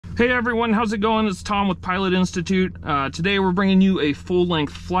Hey everyone, how's it going? It's Tom with Pilot Institute. Today we're bringing you a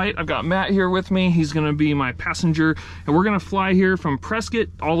full-length flight. I've got Matt here with me. He's going to be my passenger, and we're going to fly here from Prescott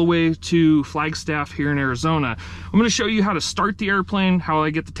all the way to Flagstaff here in Arizona. I'm going to show you how to start the airplane, how I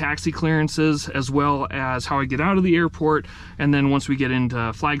get the taxi clearances, as well as how I get out of the airport, and then once we get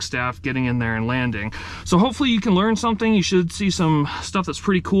into Flagstaff, getting in there and landing. So hopefully you can learn something. You should see some stuff that's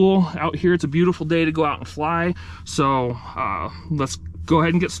pretty cool out here. It's a beautiful day to go out and fly. So let's go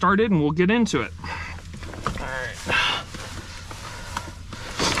ahead and get started and we'll get into it. All right.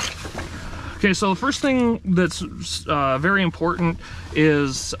 Okay, so the first thing that's very important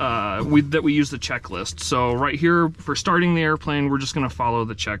is that we use the checklist. So right here, for starting the airplane, we're just gonna follow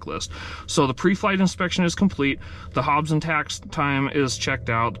the checklist. So the pre-flight inspection is complete, the Hobbs and tax time is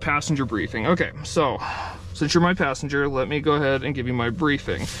checked out, the passenger briefing. Okay, so since you're my passenger, let me go ahead and give you my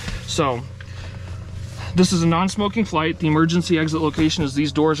briefing. So this is a non-smoking flight. The emergency exit location is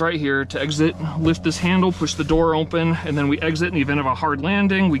these doors right here. To exit, lift this handle, push the door open, and then we exit in the event of a hard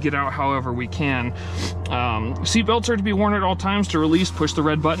landing. We get out however we can. Seat belts are to be worn at all times. To release, push the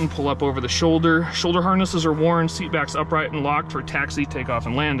red button, pull up over the shoulder. Shoulder harnesses are worn, seat backs upright and locked for taxi, takeoff,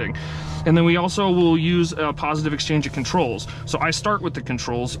 and landing. And then we also will use a positive exchange of controls. So I start with the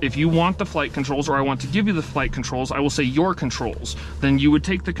controls. If you want the flight controls, or I want to give you the flight controls, I will say your controls. Then you would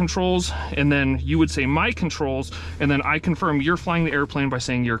take the controls, and then you would say my controls, and then I confirm you're flying the airplane by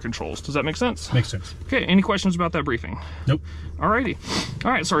saying your controls. Does that make sense? Makes sense. Okay, any questions about that briefing? Nope. Alrighty.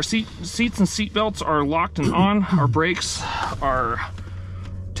 All right, so our seats and seat belts are locked and on. Our brakes are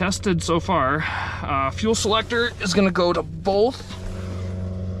tested so far. Fuel selector is gonna go to both.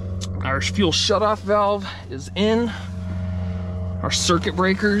 Our fuel shutoff valve is in. Our circuit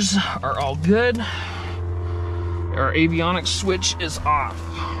breakers are all good. Our avionics switch is off.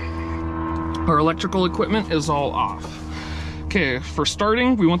 Our electrical equipment is all off. Okay, for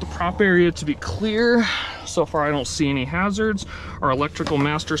starting, we want the prop area to be clear. So far, I don't see any hazards. Our electrical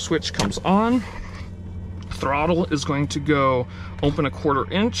master switch comes on. Throttle is going to go open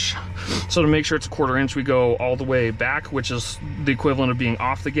 1/4 inch. So to make sure it's 1/4 inch, we go all the way back, which is the equivalent of being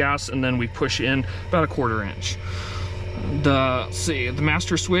off the gas, and then we push in about 1/4 inch. The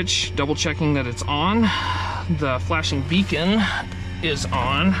master switch, double checking that it's on. The flashing beacon is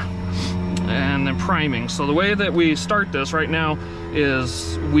on, and then priming. So the way that we start this right now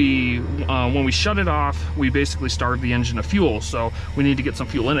is when we shut it off, we basically starve the engine of fuel. So we need to get some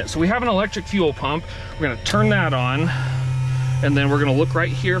fuel in it. So we have an electric fuel pump. We're gonna turn that on, and then we're gonna look right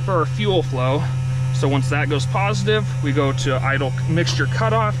here for our fuel flow. So once that goes positive, we go to idle mixture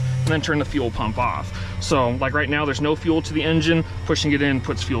cutoff, and then turn the fuel pump off. So like right now, there's no fuel to the engine. Pushing it in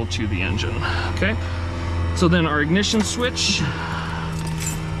puts fuel to the engine, okay? So then our ignition switch,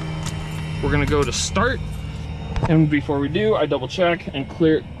 we're gonna go to start. And before we do, I double check and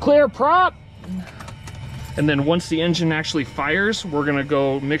clear prop. And then once the engine actually fires, we're gonna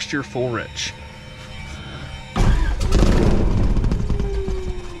go mixture full rich.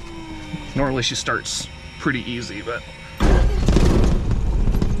 Normally she starts pretty easy, but.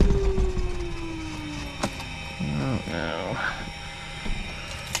 Oh no.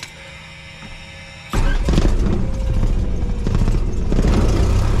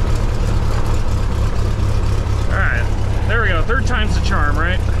 There we go, 3rd time's the charm,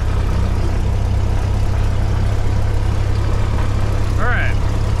 right? All right,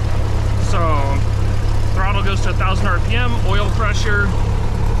 so throttle goes to 1,000 RPM, oil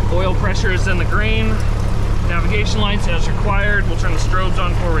pressure is in the green, navigation lights as required. We'll turn the strobes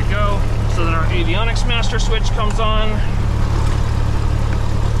on before we go. So then our avionics master switch comes on.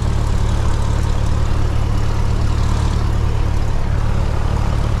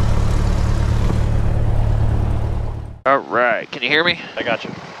 All right, can you hear me? I got you.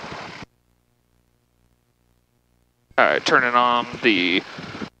 All right, turning on the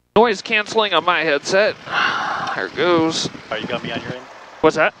noise canceling on my headset. There it goes. Are you got me on your end?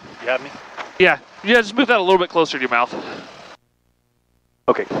 What's that? You have me? Yeah, just move that a little bit closer to your mouth.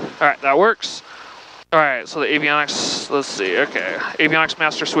 Okay. All right, that works. All right, so the avionics, let's see, okay. Avionics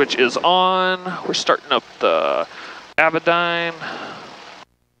master switch is on. We're starting up the Abadyne.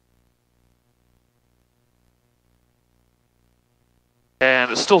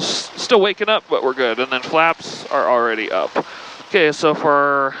 And it's still waking up, but we're good. And then flaps are already up. Okay, so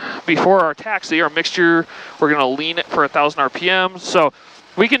before our taxi, our mixture, we're gonna lean it for 1,000 RPM. So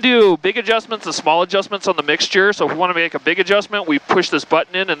we can do big adjustments and small adjustments on the mixture. So if we wanna make a big adjustment, we push this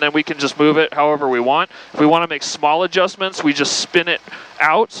button in and then we can just move it however we want. If we wanna make small adjustments, we just spin it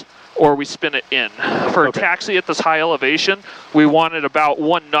out or we spin it in. For a taxi at this high elevation, we want it about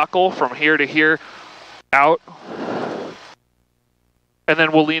 1 knuckle from here to here out. and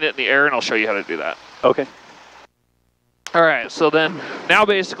then we'll lean it in the air and I'll show you how to do that. Okay. All right, so then now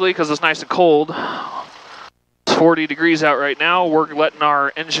basically, because it's nice and cold, it's 40 degrees out right now, we're letting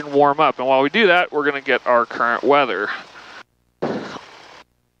our engine warm up. And while we do that, we're gonna get our current weather.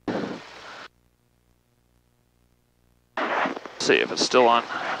 Let's see if it's still on.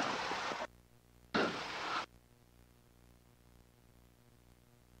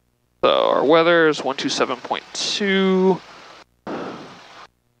 So our weather is 127.2.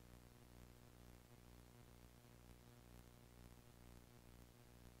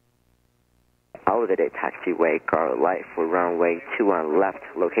 Elevated taxiway, guard light for runway 21 left,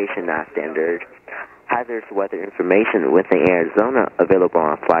 location not standard. Hazardous weather information within Arizona available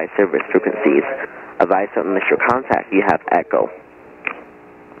on flight service frequencies. Advise on initial contact, you have echo.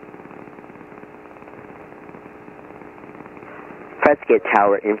 Prescott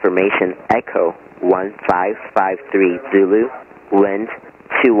Tower information, echo 1553 Zulu, wind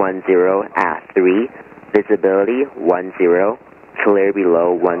 210 at 3, visibility 10, clear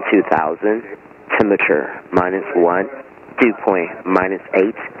below 12,000, temperature -1, dew point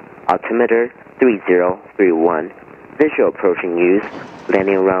 -8, altimeter 3031, visual approaching use,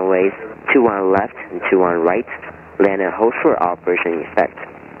 landing runways 21 left and 21 right, land and hold for operation effect.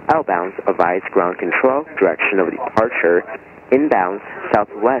 Outbounds advise ground control, direction of departure, inbounds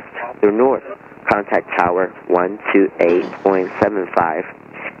southwest through north, contact tower 128.75,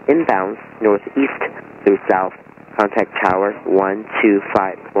 inbounds northeast through south, contact tower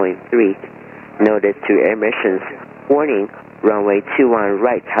 125.3. Notice to air missions, warning, runway 21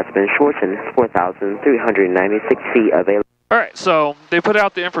 right has been shortened 4,396 feet available. All right, so they put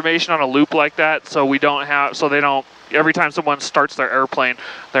out the information on a loop like that, so we don't have, so they don't, every time someone starts their airplane,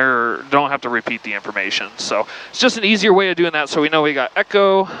 they don't have to repeat the information. So it's just an easier way of doing that, so we know we got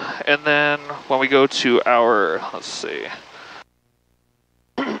echo, and then when we go to our, let's see,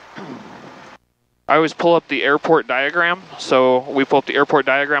 I always pull up the airport diagram. So we pull up the airport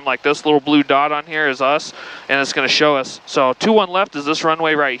diagram like this. Little blue dot on here is us, and it's going to show us. So 21 left is this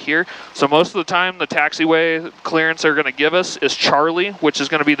runway right here. So most of the time, the taxiway clearance they're going to give us is Charlie, which is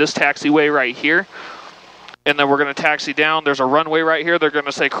going to be this taxiway right here. And then we're going to taxi down. There's a runway right here. They're going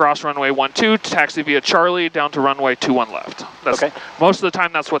to say cross runway 12, taxi via Charlie down to runway 21 left. That's, okay. Most of the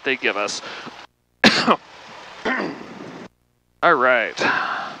time, that's what they give us. All right.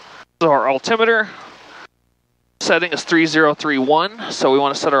 So our altimeter setting is 3031. So we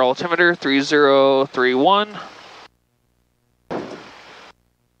want to set our altimeter 3031.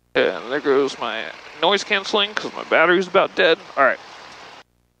 And there goes my noise canceling because my battery's about dead. All right.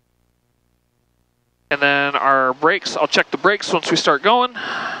 And then our brakes, I'll check the brakes once we start going.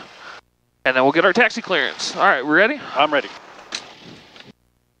 And then we'll get our taxi clearance. All right, we ready? I'm ready.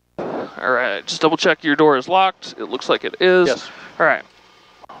 All right, just double check your door is locked. It looks like it is. Yes. All right.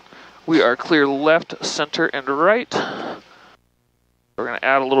 We are clear left, center, and right. We're going to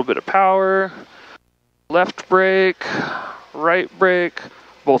add a little bit of power. Left brake, right brake,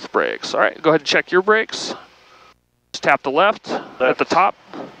 both brakes. All right, go ahead and check your brakes. Just tap the left at the top.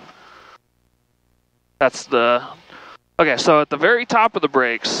 That's the... Okay, so at the very top of the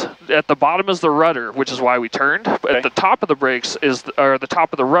brakes, at the bottom is the rudder, which is why we turned. But okay. At the top of the brakes is, or the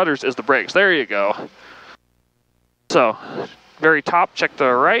top of the rudders is the brakes. There you go. So, very top, check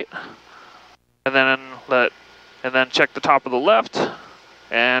the right, and then check the top of the left,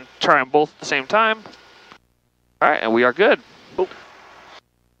 and try them both at the same time. All right, and we are good. Cool.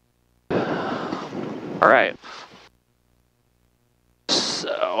 All right.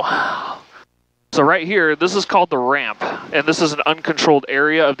 So right here, this is called the ramp, and this is an uncontrolled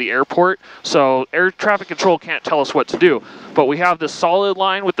area of the airport, so air traffic control can't tell us what to do. But we have this solid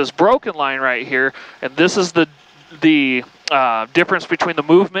line with this broken line right here, and this is the difference between the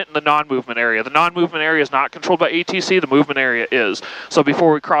movement and the non-movement area. The non-movement area is not controlled by ATC, the movement area is. So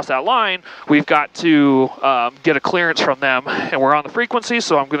before we cross that line, we've got to get a clearance from them, and we're on the frequency,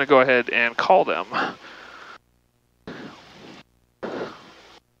 so I'm gonna go ahead and call them. Let's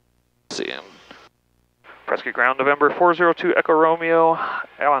see. Prescott ground, November 402 Echo Romeo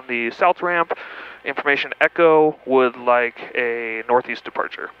on the south ramp. Information Echo would like a northeast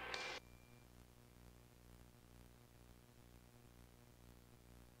departure.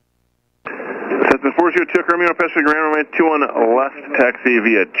 Cessna 402 Echo Romeo, Prescott ground, runway 21 left, taxi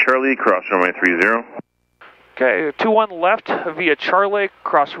via Charlie, cross runway 30. Okay, 21 left via Charlie,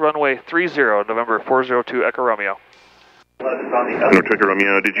 cross runway 30, November 402 Echo Romeo. North Echo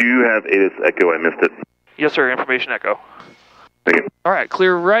Romeo, did you have ATIS Echo? I missed it. Yes, sir. Information Echo. Thank you. All right.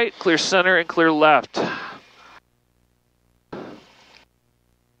 Clear right, clear center, and clear left.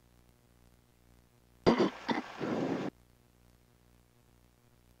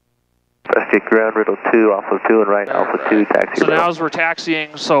 taxi ground, Riddle 2, Alpha 2 and right, Alpha 2, taxi. So now as we're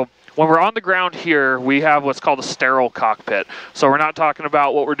taxiing, so when we're on the ground here, we have what's called a sterile cockpit. So we're not talking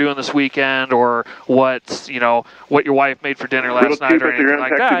about what we're doing this weekend or what, you know, what your wife made for dinner last night or anything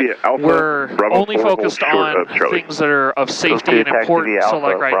like that. We're only focused on things that are of safety and important. So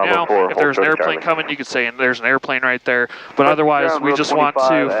like right now, if there's an airplane coming, you could say there's an airplane right there. But otherwise, we just want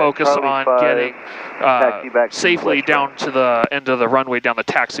to focus on getting safely down to the end of the runway, down the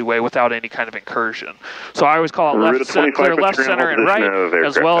taxiway without any kind of incursion. So I always call it clear left, center, and right,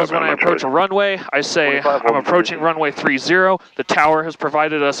 as well as when I approach a runway, I say I'm approaching runway 30. The tower has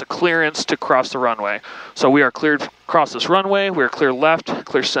provided us a clearance to cross the runway. So we are cleared across this runway. We are clear left,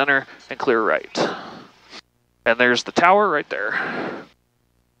 clear center, and clear right. And there's the tower right there.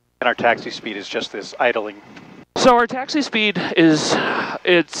 And our taxi speed is just this idling. So our taxi speed is,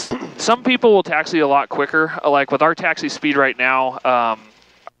 some people will taxi a lot quicker. Like with our taxi speed right now,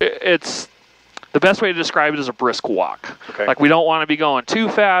 it's, the best way to describe it is a brisk walk. Okay. Like we don't want to be going too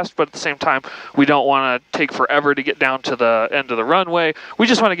fast, but at the same time, we don't want to take forever to get down to the end of the runway. We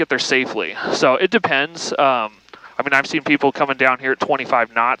just want to get there safely. So it depends. I mean, I've seen people coming down here at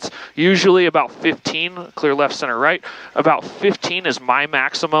 25 knots, usually about 15, clear left, center, right. About 15 is my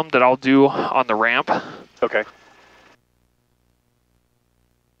maximum that I'll do on the ramp. Okay.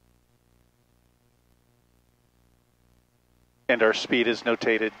 And our speed is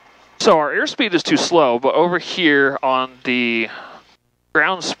notated. So our airspeed is too slow, but over here on the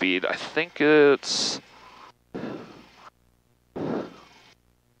ground speed, I think it's... I'll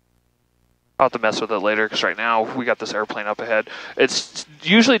have to mess with it later, because right now we got this airplane up ahead. It's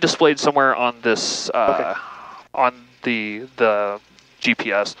usually displayed somewhere on this, on the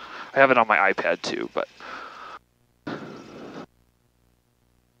GPS. I have it on my iPad too, but...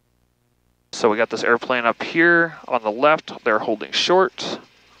 So we got this airplane up here on the left, they're holding short.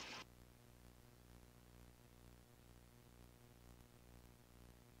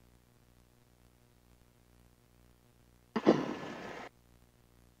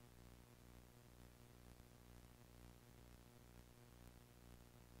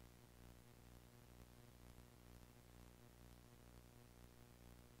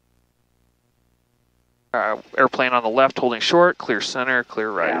 Airplane on the left holding short, clear center,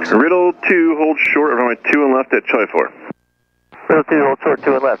 clear right. Riddle 2 hold short, runway 2 and left at Charlie 4. Riddle 2 hold short,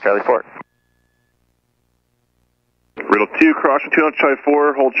 2 and left, Charlie 4. Riddle 2 cross 2 on Charlie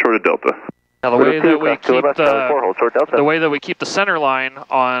 4, hold short at Delta. Now the way that we keep the center line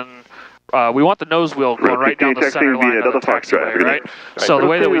on, we want the nose wheel going right down the center line of the taxiway, right? So the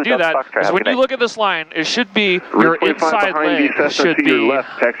way that we do that is when you look at this line, it should be your inside leg should be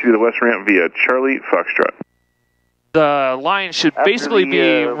left, taxi to the west ramp via Charlie Foxtrot. The line should basically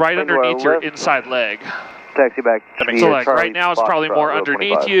be right underneath your inside leg. Taxi back. So like right now it's probably more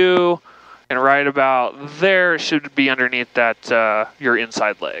underneath you, and right about there should be underneath that your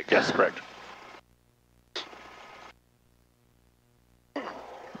inside leg. Yes, correct.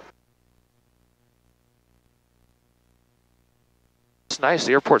 It's nice.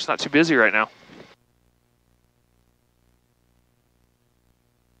 The airport's not too busy right now.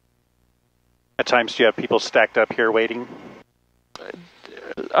 At times, do you have people stacked up here waiting?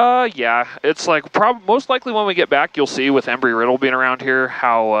 Yeah. It's like most likely when we get back, you'll see with Embry Riddle being around here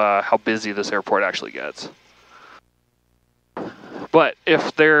how busy this airport actually gets. But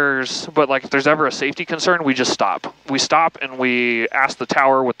if there's ever a safety concern, we just stop. We stop and we ask the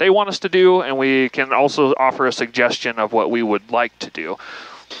tower what they want us to do, and we can also offer a suggestion of what we would like to do.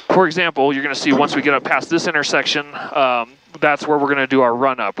 For example, you're going to see once we get up past this intersection, that's where we're going to do our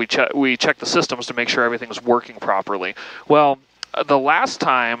run up. We check the systems to make sure everything's working properly. Well, the last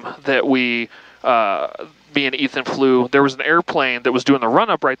time that me and Ethan flew, there was an airplane that was doing the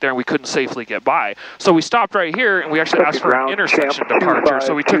run-up right there, and we couldn't safely get by. So we stopped right here, and we actually asked for an intersection departure.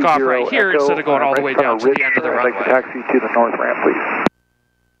 So we took off right here instead of going all the way down to the end of the runway. Taxi to the north ramp,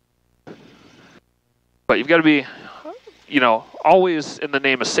 please. But you've got to be, you know, always in the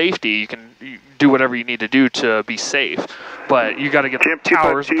name of safety. You can do whatever you need to do to be safe. But you got to get the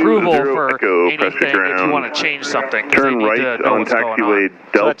tower's approval for anything if you want to change something. Turn right on taxiway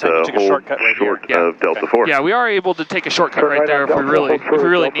Delta, hold short of Delta 4. Yeah, we are able to take a shortcut right there if we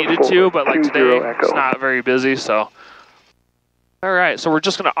really needed to, but like today, it's not very busy, so. All right, so we're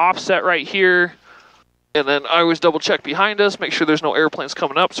just going to offset right here, and then I always double check behind us, make sure there's no airplanes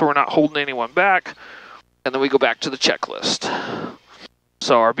coming up so we're not holding anyone back, and then we go back to the checklist.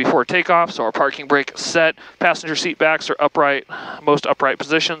 So our before takeoff, so our parking brake is set, passenger seat backs are upright, most upright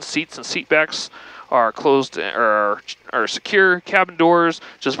positions, seats and seat backs are closed or are secure, cabin doors,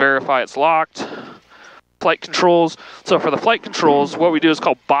 just verify it's locked. flight controls. So for the flight controls, what we do is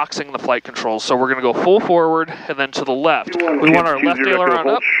called boxing the flight controls. So we're going to go full forward and then to the left. We want our left aileron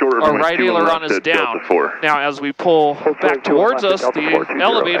up, our right aileron is down. Now as we pull back towards us, the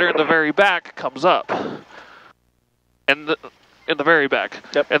elevator in the very back comes up. And in the very back.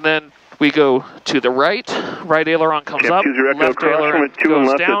 Yep. And then we go to the right aileron comes up, left aileron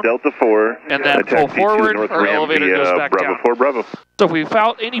goes down, and then pull forward, our elevator goes back down. So if we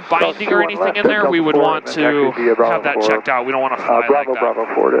found any binding or anything in there, we would want to have that checked out. We don't want to fly like that. Bravo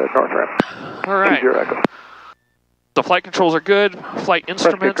 4 to north ramp. All right. The flight controls are good. Flight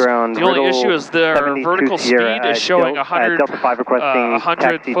instruments. The only issue is their vertical speed is showing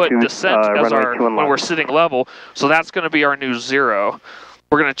 100-foot descent as when we're sitting level. So that's going to be our new 0.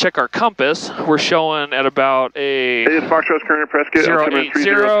 We're going to check our compass. We're showing at about a 080, so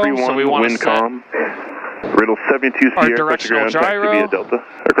we want to set Riddle 72 our directional gyro Delta.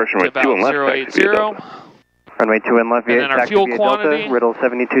 about 080. Runway 2 and left and then our fuel quantity, Riddle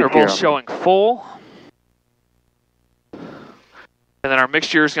 72. they're both showing full. And then our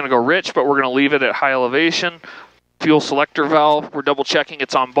mixture is going to go rich, but we're going to leave it at high elevation. Fuel selector valve, we're double checking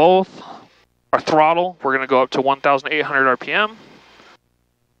it's on both. Our throttle, we're going to go up to 1,800 RPM.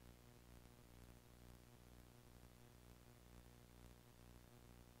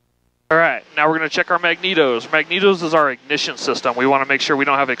 All right, now we're going to check our magnetos. Magnetos is our ignition system. We want to make sure we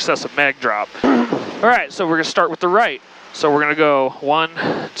don't have excessive mag drop. All right, so we're going to start with the right. So we're going to go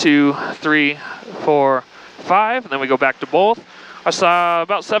 1, 2, 3, 4, 5, and then we go back to both. I saw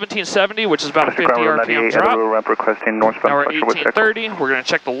about 1770, which is about a 50 RPM drop. Now we're at 1830. We're going to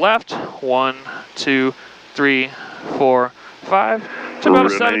check the left. 1, 2, 3, 4, 5. It's about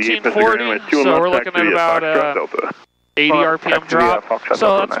a 1740, so we're looking at about 80 RPM drop.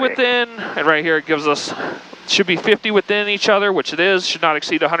 So that's within, and right here it gives us, should be 50 within each other, which it is, should not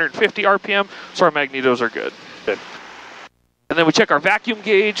exceed 150 RPM, so our magnetos are good. And then we check our vacuum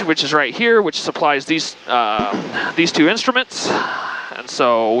gauge, which is right here, which supplies these two instruments. And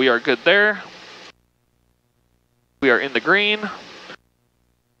so we are good there. We are in the green.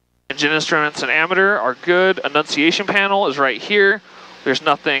 Engine instruments and ammeter are good. Annunciation panel is right here. There's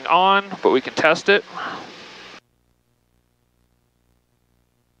nothing on, but we can test it.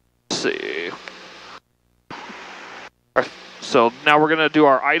 Let's see. So now we're going to do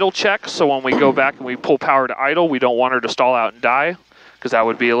our idle check. So when we go back and we pull power to idle, we don't want her to stall out and die, because that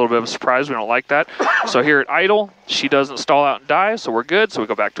would be a little bit of a surprise. We don't like that. So here at idle, she doesn't stall out and die, so we're good. So we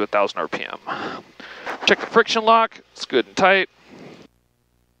go back to 1,000 RPM. Check the friction lock. It's good and tight.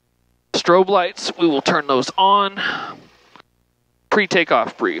 Strobe lights, we will turn those on.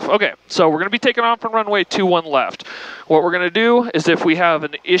 Pre-takeoff brief. Okay, so we're going to be taking off on runway 21 left. What we're going to do is if we have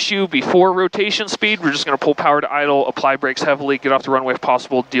an issue before rotation speed, we're just going to pull power to idle, apply brakes heavily, get off the runway if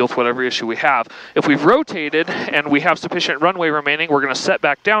possible, deal with whatever issue we have. If we've rotated and we have sufficient runway remaining, we're going to set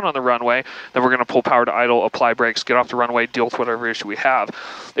back down on the runway, then we're going to pull power to idle, apply brakes, get off the runway, deal with whatever issue we have.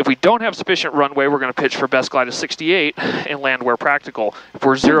 If we don't have sufficient runway, we're going to pitch for best glide of 68 and land where practical. If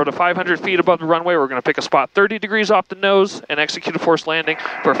we're 0 to 500 feet above the runway, we're going to pick a spot 30 degrees off the nose and execute a forced landing.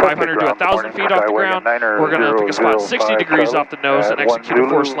 For 500 to 1,000 feet off the ground, we're going to pick a spot 60 degrees off the nose and execute a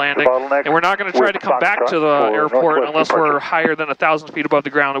forced landing. And we're not going to try to come back to the airport unless we're higher than 1,000 feet above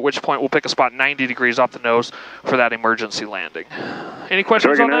the ground, at which point we'll pick a spot 90 degrees off the nose for that emergency landing. Any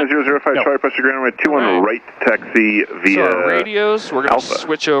questions on that? 005, Charlie, press the ground, 21 right taxi via So our radios, we're going to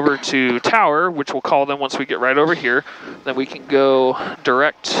switch over to tower, which we'll call them once we get right over here. Then we can go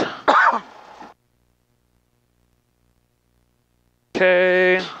direct.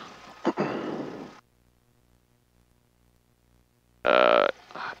 Okay.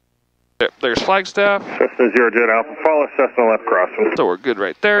 There's Flagstaff. Cessna 0 Jet Alpha, follow Cessna left crossing. So we're good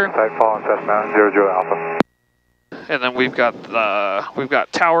right there. Following Cessna 0 Jet Alpha. And then we've got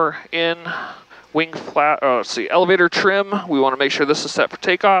tower in, wing flat. Oh, let's see, elevator trim. We want to make sure this is set for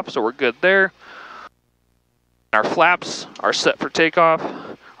takeoff, so we're good there. Our flaps are set for takeoff.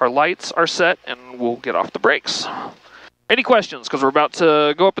 Our lights are set, and we'll get off the brakes. Any questions? Because we're about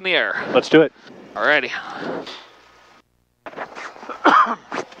to go up in the air. Let's do it. Alrighty.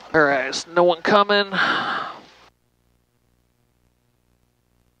 Alright, so no one coming.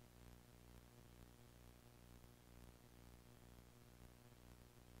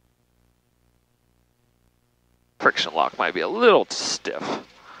 Friction lock might be a little stiff.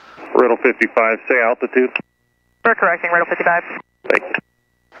 Riddle 55, say altitude. We're correcting, Riddle 55. Thank you.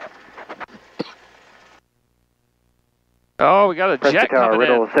 Oh, we got a jet coming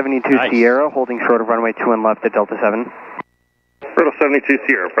Riddle in. 72 Sierra, holding short of runway 2 and left at Delta 7. Riddle 72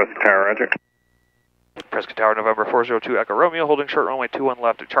 Sierra, Prescott Tower, roger. Prescott Tower, November 402 Echo Romeo, holding short runway 21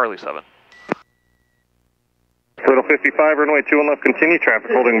 left at Charlie 7. Riddle 55, runway 21 left, continue,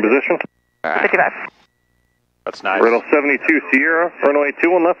 traffic holding position. 55. That's nice. Riddle 72, Sierra, runway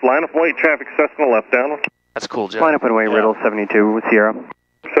 21 left, line of wait, traffic Cessna left downwind. That's cool, Jeff. Line up and wait, Riddle 72 with Sierra.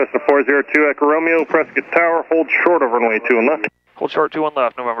 Cessna 402, Echo Romeo, Prescott Tower, hold short of runway 21 left. Hold short 21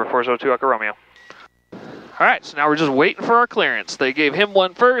 left, November 402 Echo Romeo. All right, so now we're just waiting for our clearance. They gave him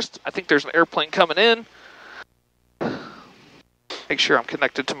one first. I think there's an airplane coming in. Make sure I'm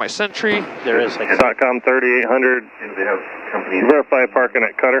connected to my Sentry. There is. SOTCOM 3800, verify parking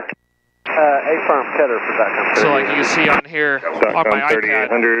at Cutter. A-firm Cutter for SOTCOM. So like you can see on here, on my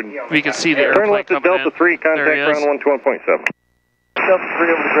iPad, we can see the Turn airplane left to coming Delta in. 3, contact There he is. ground 121.7. Delta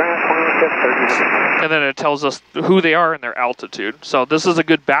 3 over the ground, 2730. And then it tells us who they are and their altitude. So this is a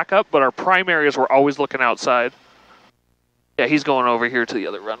good backup, but our primary is we're always looking outside. Yeah, he's going over here to the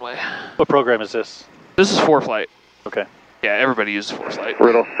other runway. What program is this? This is ForeFlight. Okay. Yeah, everybody uses ForeFlight.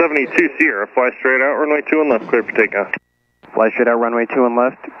 Riddle 72, Sierra, fly straight out, runway 21 left, clear for takeoff. Fly straight out, runway 21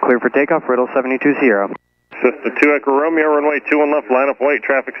 left, clear for takeoff, Riddle 72 Sierra. Cessna 2 Echo Romeo, runway 21 left, line up wait,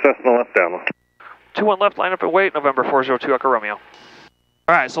 traffic Cessna left downwind. 21 left, line up and wait, November 402 Echo Romeo.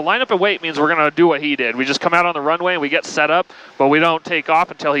 All right, so line up and wait means we're going to do what he did. We just come out on the runway and we get set up, but we don't take off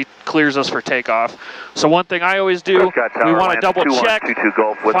until he clears us for takeoff. So one thing I always do, we want to double check.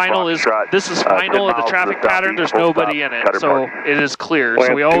 Final is, this is final of the traffic pattern. There's nobody in it, so it is clear.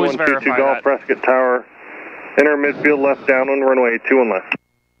 So we always verify that. Prescott Tower, enter midfield left downwind, runway 21 left.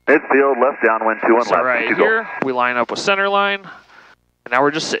 Midfield left downwind, 21 So left. right here, we line up with center line, and now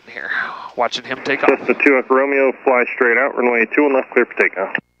we're just sitting here, watching him take off. Cessna 2 Echo Romeo, fly straight out, runway 21 left, clear for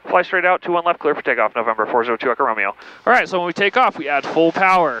takeoff. Fly straight out, 21 left, clear for takeoff, November 402 Echo Romeo. All right, so when we take off, we add full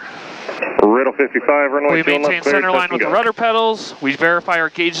power. Riddle 55, runway We 21 maintain left, clear, center line touch with and the go. rudder pedals. We verify our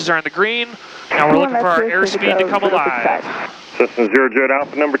gauges are in the green. Now we're looking for our airspeed to come alive. Cessna 0 Jet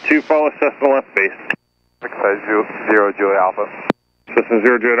Alpha, number 2, follow Cessna left base. 0 Joy Alpha. Cessna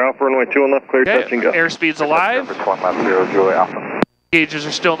 0 Jet Alpha, runway 21 left, clear, touch Okay, and go. airspeed's alive. 1 left, 0 Joy Alpha. Gauges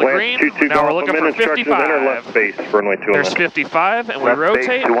are still in the green. Lance 22 Now we're Golf, looking for instructors enter left 55. base, runway 21 There's left. 55, and we Left rotate.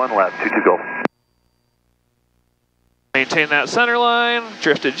 base, 21 left, 22 Golf. Maintain that center line.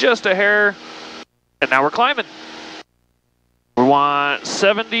 Drifted just a hair. And now we're climbing. We want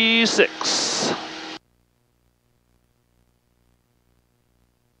 76.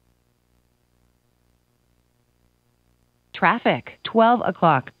 Traffic, 12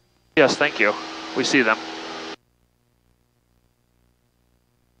 o'clock. Yes, thank you. We see them.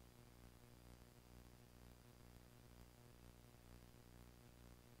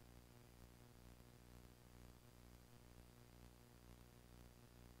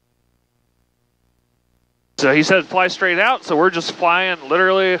 So he said fly straight out, so we're just flying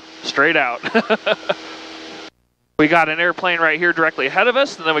literally straight out. We got an airplane right here directly ahead of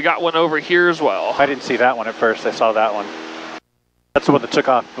us, and then we got one over here as well. I didn't see that one at first. I saw that one. That's the one that took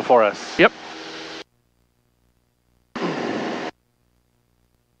off before us. Yep.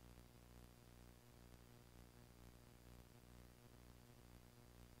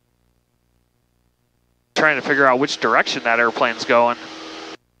 Trying to figure out which direction that airplane's going.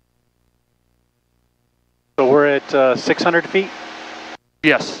 So we're at 600 feet?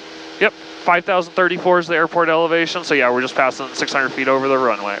 Yes. Yep. 5,034 is the airport elevation. So yeah, we're just passing 600 feet over the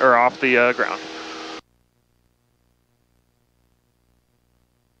runway, or off the ground.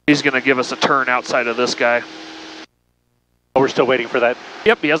 He's going to give us a turn outside of this guy. Oh, we're still waiting for that.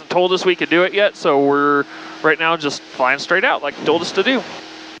 Yep, he hasn't told us we could do it yet, so we're right now just flying straight out like he told us to do.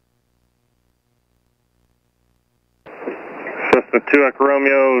 Cessna 2 Echo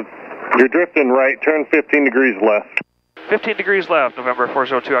Romeo, you're drifting right, turn 15 degrees left. 15 degrees left, November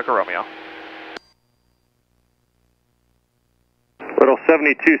 402 Echo Romeo. Riddle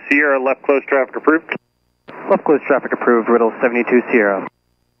 72 Sierra, left close traffic approved. Left close traffic approved, Riddle 72 Sierra.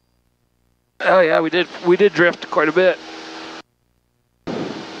 Oh yeah, we did drift quite a bit.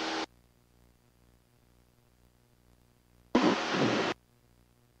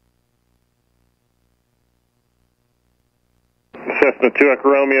 Cessna 2 Echo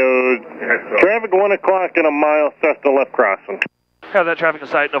Romeo, traffic 1 o'clock in a mile, Cessna left crossing. Have that traffic in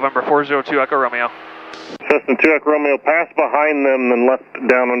sight, November 402 Echo Romeo. Cessna 2 Echo Romeo, pass behind them, then left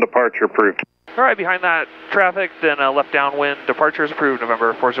down on departure approved. All right, behind that traffic, then left downwind, departure is approved,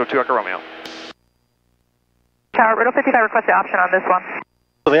 November 402 Echo Romeo. Tower, Riddle 55 requested option on this one.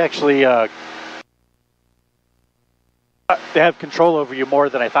 So they actually they have control over you more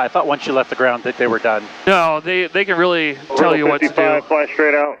than I thought. I thought once you left the ground that they were done. No, they can really tell you what to do. 55, fly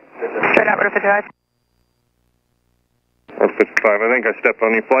straight out. Straight out, Riddle 55. Riddle 55, I think I stepped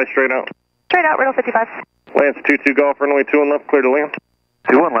on you. Fly straight out. Straight out, Riddle 55. Lance 22 Golf, runway 21 left, clear to land.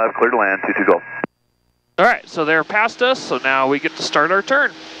 21 left, clear to land, 22 Golf. All right, so they're past us, so now we get to start our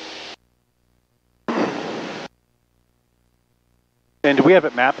turn. And do we have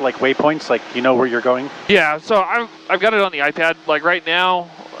it mapped like waypoints, like you know where you're going? Yeah, so I've got it on the iPad. Like right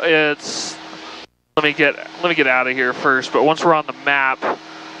now, it's let me get out of here first. But once we're on the map,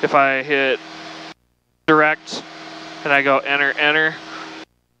 if I hit direct and I go enter,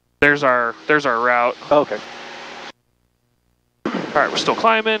 there's our route. Oh, okay. All right, we're still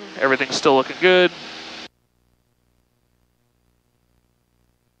climbing. Everything's still looking good.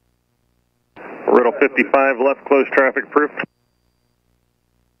 Riddle 55, left close traffic approved.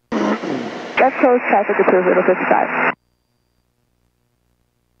 Left close traffic approved, Riddle 55.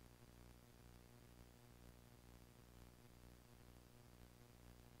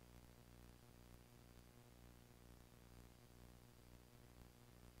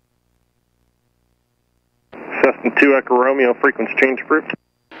 Cessna 2 Echo Romeo, frequency change approved.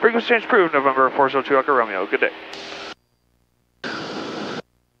 Frequency change approved, November 402 Echo Romeo. Good day.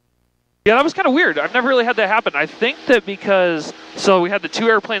 Yeah, that was kind of weird. I've never really had that happen. I think that because, so we had the two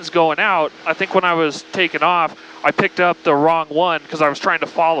airplanes going out, I think when I was taking off, I picked up the wrong one because I was trying to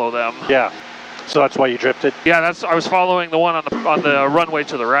follow them. Yeah, so that's why you drifted? Yeah, I was following the one on the runway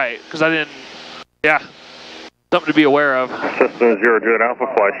to the right because I didn't, yeah, something to be aware of. Cessna 0 Jet Alpha,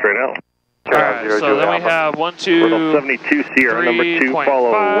 fly straight out. All right, so then we have 1, 2, Riddle 72 Sierra, number 2,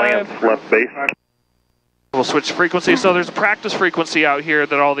 follow Lance, left base. We'll switch frequency. So there's a practice frequency out here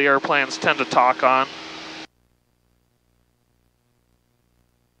that all the airplanes tend to talk on.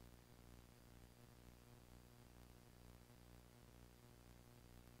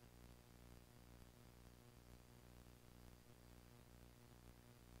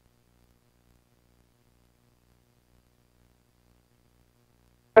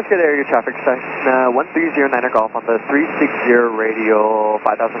 Prescott area traffic, Cessna 1309 Golf on the 360 radio,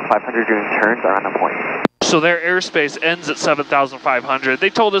 5,500 doing turns are on the point. So their airspace ends at 7,500. They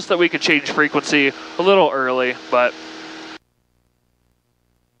told us that we could change frequency a little early, but...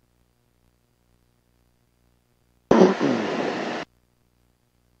 Are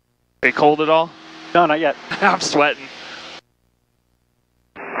you cold at all? No, not yet. I'm sweating.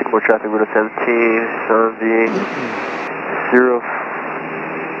 More traffic, Route 17, on the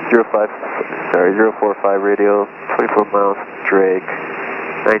 045 radio, 24 miles, Drake,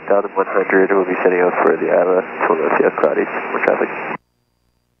 9,100, we'll be setting up for the AVA, Philadelphia, Crowdy, more traffic.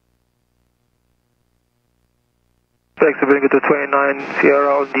 Thanks for bringing it to 29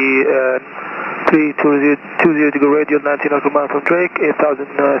 Sierra on the 320 degree radio, 19 miles from Drake,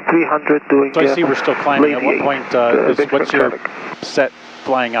 8,300 doing... So I see we're still climbing. At what point what's your set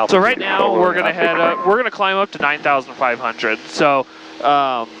flying altitude? So right now we're going to head up, we're going to climb up to 9,500. So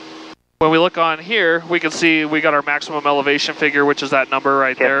when we look on here, we can see we got our maximum elevation figure, which is that number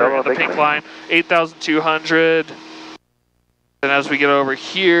right there in the pink line, 8,200. And as we get over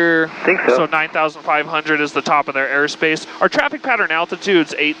here, so 9,500 is the top of their airspace. Our traffic pattern altitude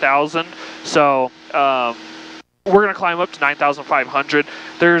is 8,000, so we're going to climb up to 9,500.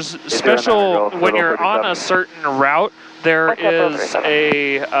 There's special, when you're on a certain route, there is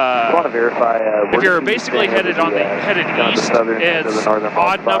a, if you're basically headed east, it's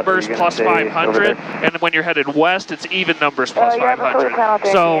odd numbers plus 500, and when you're headed west, it's even numbers plus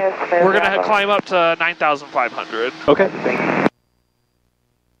 500. So we're going to climb up to 9,500. Okay.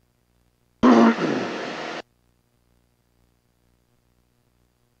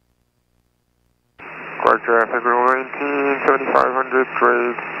 Car traffic, Route 19, 7,500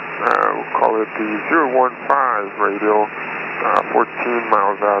 Drake, we'll call it the 015 radio, 14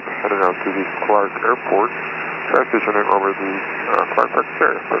 miles out, heading out to the Clark Airport, transitioning over the Clark Park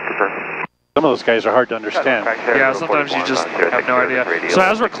area. Some of those guys are hard to understand. Yeah, sometimes you just have no idea. So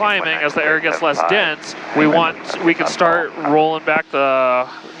as we're climbing, as the air gets less dense, we can start rolling back the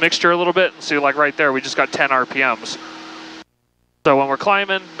mixture a little bit and see, like right there, we just got 10 RPMs. So when we're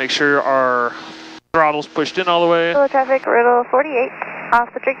climbing, make sure our throttle's pushed in all the way. Hello traffic, Riddle 48,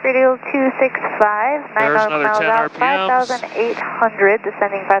 off the Drake radio 265, 9,000 miles out, 5,800,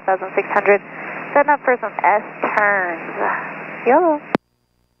 descending 5,600, setting up for some S-turns. YOLO.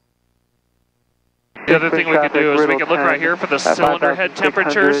 The other thing we can do is we can look right here for the cylinder head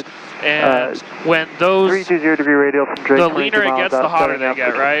temperatures, and when those, 320 degree radio from Drake, the leaner it gets, the hotter they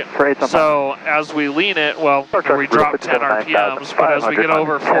get, right? So as we lean it, well, we drop 10 RPMs, but as we get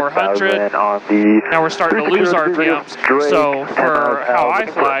over 400, now we're starting to lose RPMs. So for how I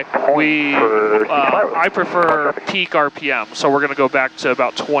fly, I prefer peak RPM, so we're going to go back to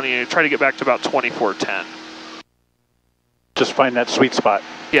about 20, try to get back to about 2410. Just find that sweet spot.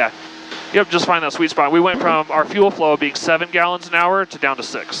 Yeah. Yep, just find that sweet spot. We went from our fuel flow being 7 gallons an hour to down to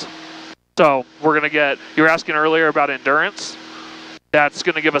 6. So we're going to get, you were asking earlier about endurance. That's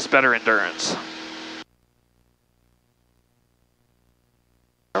going to give us better endurance.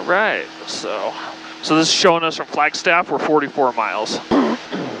 All right, so this is showing us from Flagstaff, we're 44 miles.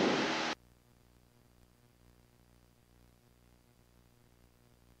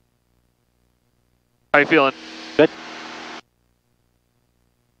 How you feeling? Good.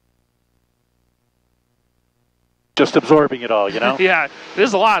 Just absorbing it all, you know? Yeah, it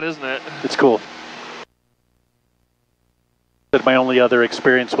is a lot, isn't it? It's cool. My only other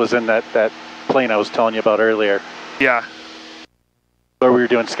experience was in that plane I was telling you about earlier. Yeah. Where we were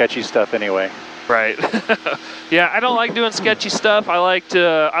doing sketchy stuff anyway. Right. Yeah, I don't like doing sketchy stuff. I like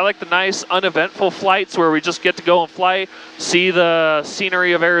the nice, uneventful flights where we just get to go and fly, see the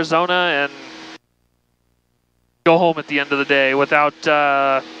scenery of Arizona, and go home at the end of the day without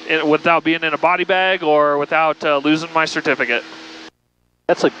being in a body bag or without losing my certificate.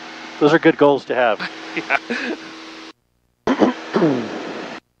 Those are good goals to have. Yeah.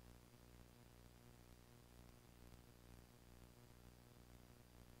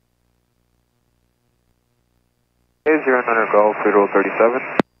 Hey, 09 Golf, Federal 37.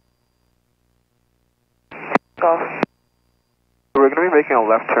 Golf. We're going to be making a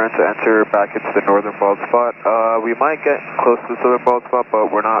left turn to enter back into the northern bald spot. We might get close to the southern bald spot,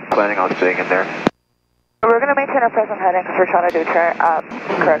 but we're not planning on staying in there. We're going to maintain our present heading because we're trying to do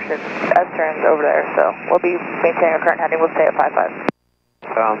S-turns over there, so we'll be maintaining our current heading. We'll stay at 55.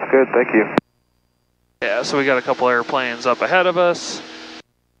 Sounds good, thank you. Yeah, so we got a couple airplanes up ahead of us.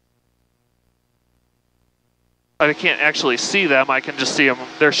 I can't actually see them, I can just see them.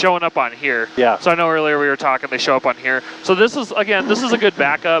 They're showing up on here. Yeah. So I know earlier we were talking, they show up on here. So this is, again, this is a good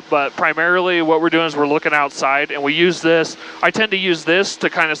backup, but primarily what we're doing is we're looking outside, and we use this. I tend to use this to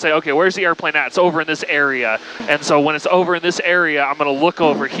kind of say, okay, where's the airplane at? It's over in this area. And so when it's over in this area, I'm going to look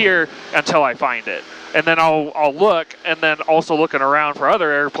over here until I find it. And then I'll look, and then also looking around for other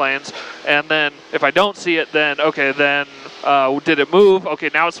airplanes. And then if I don't see it, then, okay, then did it move? Okay,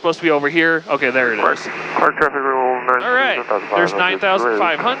 now it's supposed to be over here. Okay, there it is. Clark traffic rule 19. All right, there's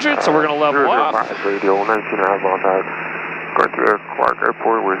 9,500, so we're going to level off. Radio 19 on that. Going to Clark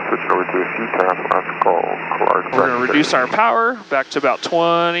Airport, we're switching over to a CTAF. Last call, Clark. We're going to reduce our power back to about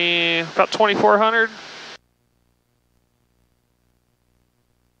 2,400.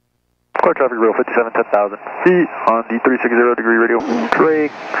 Clark traffic real 57, 10,000 feet on the 360 degree radio. Drake,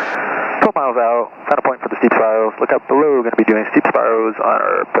 12 miles out, final point for the steep spirals. Look out below, we're going to be doing steep spirals on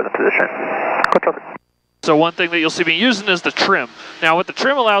our present position. Clark traffic. So one thing that you'll see me using is the trim. Now what the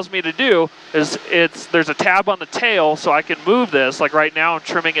trim allows me to do is there's a tab on the tail, so I can move this. Like right now I'm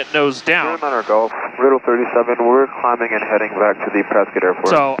trimming it nose down. On our Golf, Riddle 37, we're climbing and heading back to the Prescott Airport.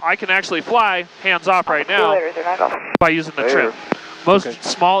 So I can actually fly hands off right now by using the trim. Most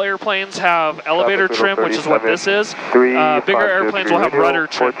small airplanes have elevator trim, which is what this is. Bigger airplanes will have rudder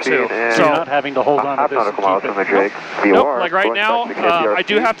trim too. So you're not having to hold on to this. Nope, like right now, I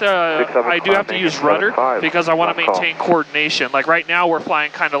do have to use rudder because I want to maintain coordination. Like right now, we're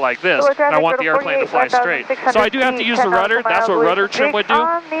flying kind of like this, and I want the airplane to fly straight. So I do have to use the rudder. That's what rudder trim would do.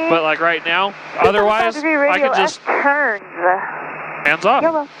 But like right now, otherwise, I can just hands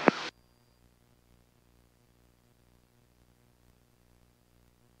off.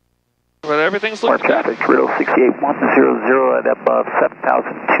 But everything's looking good. Traffic, Riddle 68100 at above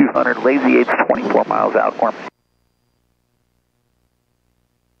 7,200, lazy 8's 24 miles out. Clear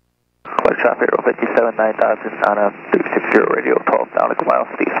traffic, Riddle 57, 9,000 on a 360 radio, 12 nautical miles,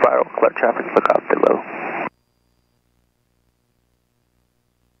 steep spiral, clear traffic, look out below.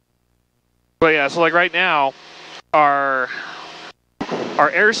 But yeah, so like right now, our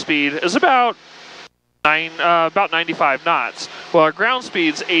airspeed is about 95 knots. Well, our ground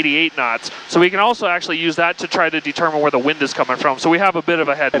speed's 88 knots, so we can also actually use that to try to determine where the wind is coming from. So we have a bit of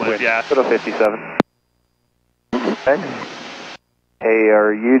a headwind, yeah. Riddle 57. Okay. Hey,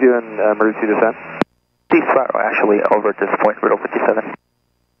 are you doing emergency descent? Steep spiral, actually, over at this point, Riddle 57.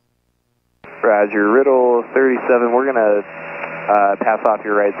 Roger, Riddle 37, we're gonna pass off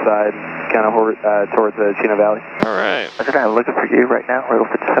your right side, kind of towards the Chino Valley. All right. I'm looking for you right now, Riddle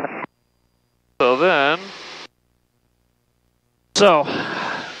 57. So then,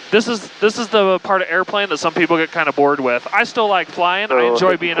 this is the part of airplane that some people get kind of bored with. I still like flying. I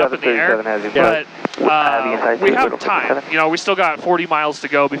enjoy being up in the air, but we have time. You know, we still got 40 miles to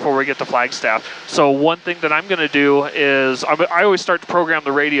go before we get to Flagstaff. So one thing that I'm going to do is I always start to program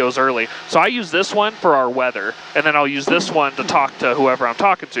the radios early. So I use this one for our weather, and then I'll use this one to talk to whoever I'm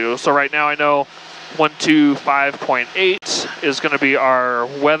talking to. So right now I know 125.8 is going to be our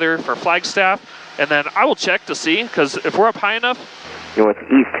weather for Flagstaff, and then I will check to see, because if we're up high enough.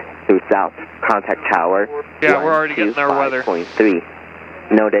 Northeast due south, contact tower. Yeah, we're already getting our weather. 125.3.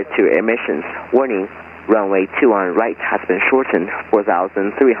 Noted to emissions. Warning, runway 21 right has been shortened,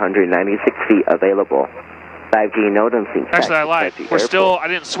 4,396 feet available. 5G NOTAM sync. Actually, I lied. We're still, I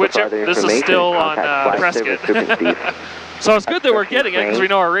didn't switch it. This is still on Prescott. So it's good that we're getting it because we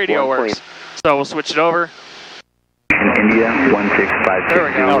know our radio works. So we'll switch it over. India 1650. There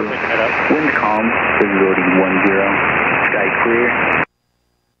we go. Wind calm, visibility 10. Sky clear.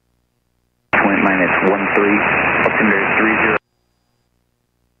 Point minus 13. Altimeter 30.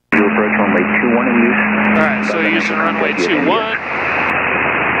 Fuel approach runway 21 in use. Alright, so you're using runway 21.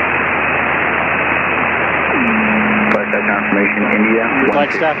 Flagstaff confirmation, India.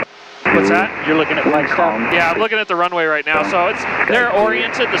 Flagstaff. What's that? You're looking at Flagstaff? Yeah, I'm looking at the runway right now. So they're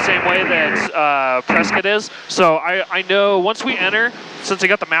oriented the same way that Prescott is. So I know once we enter, since I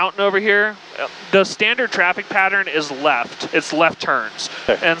got the mountain over here, the standard traffic pattern is left. It's left turns.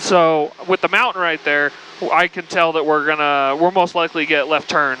 And so with the mountain right there, I can tell that we're most likely get left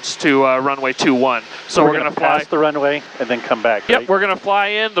turns to runway 21. So we're gonna fly pass the runway and then come back. Yep, right? we're gonna fly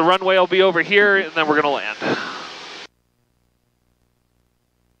in. The runway will be over here, and then we're gonna land.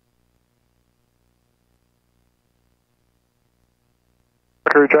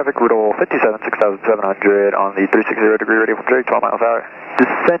 Crew traffic, route 57, 6,700 on the 360 degree radio from Drake, 12 miles out.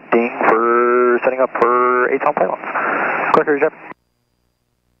 Descending for, setting up for 8 on pylons. Go ahead, crew traffic.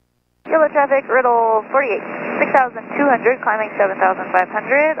 Yellow traffic, riddle 48, 6,200, climbing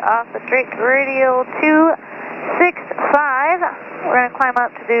 7,500, off the Drake radio 265. We're going to climb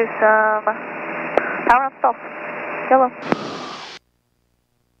up to do some power on stall. Yellow.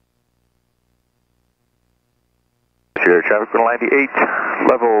 Traffic for 98,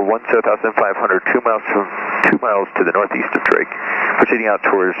 level 17,500, 2 miles to the northeast of Drake. Proceeding out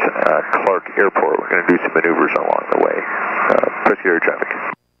towards Clark Airport. We're going to do some maneuvers along the way. Prescott traffic.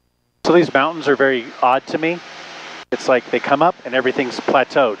 So these mountains are very odd to me. It's like they come up and everything's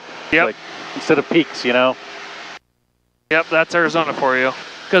plateaued. Yep. Like, instead of peaks, you know? Yep, that's Arizona for you.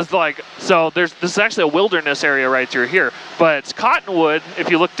 Because so this is actually a wilderness area right through here, but it's Cottonwood. If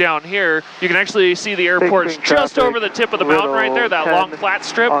you look down here, you can actually see the airport's just over the tip of the mountain right there, that long flat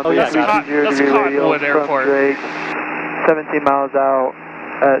strip. Oh, yeah, that's Cottonwood Airport. 17 miles out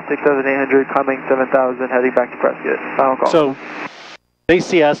at 6,800, climbing 7,000, heading back to Prescott. Final call. So they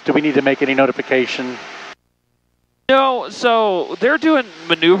see us. Do we need to make any notification? No, so they're doing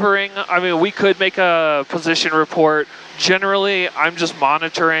maneuvering. I mean, we could make a position report. Generally, I'm just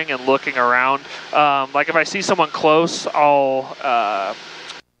monitoring and looking around. Like if I see someone close, I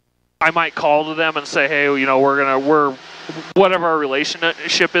might call to them and say, hey, you know, we're whatever our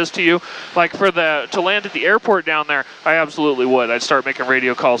relationship is to you. Like to land at the airport down there, I absolutely would. I'd start making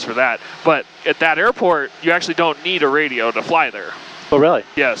radio calls for that. But at that airport, you actually don't need a radio to fly there. Oh, really?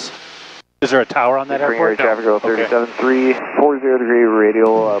 Yes. Is there a tower on that airport? Traffic roll 37.340 degree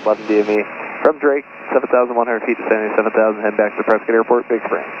radial, 11 DME from Drake, 7,100 feet descending 7,000, head back to Prescott Airport, Big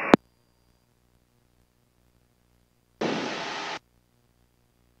Spring.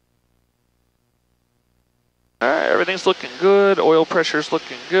 Alright, everything's looking good. Oil pressure's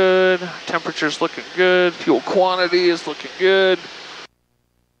looking good. Temperature's looking good. Fuel quantity is looking good.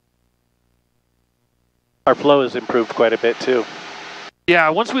 Our flow has improved quite a bit too. Yeah,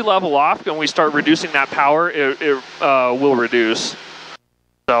 once we level off and we start reducing that power, it will reduce.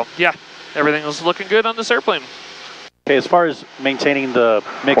 So, yeah, everything is looking good on this airplane. Okay, as far as maintaining the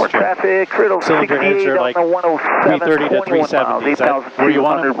mixture, traffic, cylinder heads are like 330 to 370. Is that where you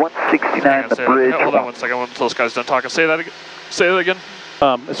want them? 169 the bridge. Hold on one second, until those guys done talking. Say that again. Say that again.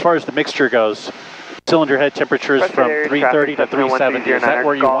 As far as the mixture goes, cylinder head temperatures from 330 to 370. Is that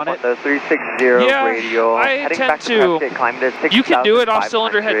where you want it? The 360 yeah, radio. I tend to. You can do it off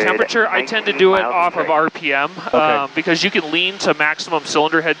cylinder head temperature. I tend to do it off of RPM because you can lean to maximum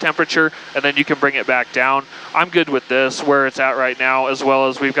cylinder head temperature and then you can bring it back down. I'm good with this where it's at right now, as well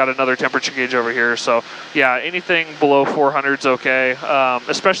as we've got another temperature gauge over here. So yeah, anything below 400 is okay.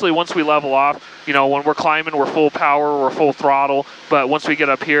 Especially once we level off. You know, when we're climbing, we're full power, we're full throttle. But once we get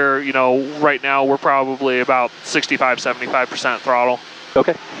up here, you know, right now we're probably about 65, 75% throttle.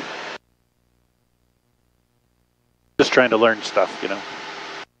 Okay. Just trying to learn stuff, you know.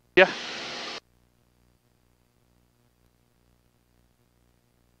 Yeah.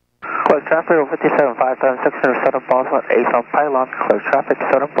 Close traffic, 57, 5,600, southern ball spot, 8 on pylon, close traffic,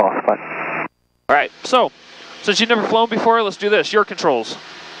 southern ball spot. All right, so since you've never flown before, let's do this. Your controls.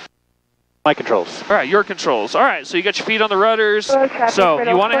 My controls. All right, your controls. All right, so you got your feet on the rudders. So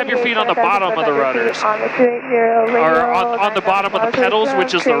you want to have your feet on the bottom of the rudders. Or on the bottom of the pedals,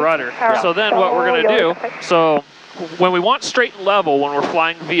 which is the rudder. So then what we're going to do, so when we want straight and level, when we're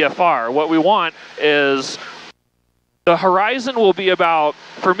flying VFR, what we want is the horizon will be about,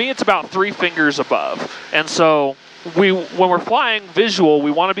 for me, it's about 3 fingers above. And so when we're flying visual,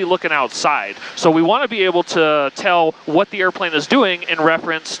 we want to be looking outside. So we want to be able to tell what the airplane is doing in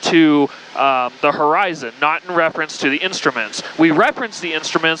reference to the horizon, not in reference to the instruments. We reference the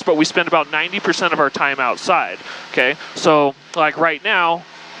instruments, but we spend about 90% of our time outside. Okay, so like right now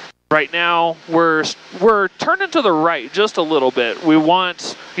we're turning to the right just a little bit. We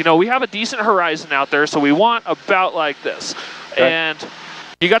want, we have a decent horizon out there, so we want about like this. Okay. And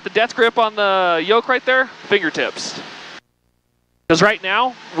you got the death grip on the yoke right there? Fingertips. Because right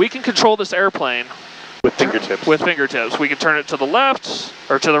now, we can control this airplane with fingertips. With fingertips. We can turn it to the left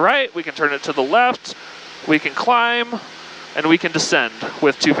or to the right. We can turn it to the left. We can climb, and we can descend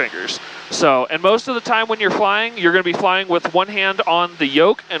with 2 fingers. So, and most of the time when you're flying, you're going to be flying with 1 hand on the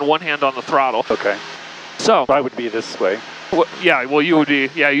yoke and 1 hand on the throttle. Okay. So I would be this way. Well, yeah, well, you'd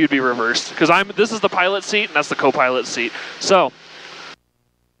be reversed. Because this is the pilot seat, and that's the co-pilot seat. So,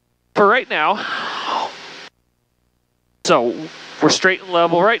 for right now, so we're straight and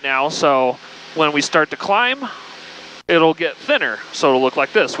level right now, so when we start to climb, it'll get thinner, so it'll look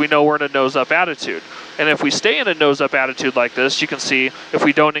like this. We know we're in a nose-up attitude. And if we stay in a nose-up attitude like this, you can see if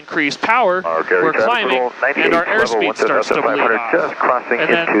we don't increase power, we're climbing, and our airspeed starts to bleed off.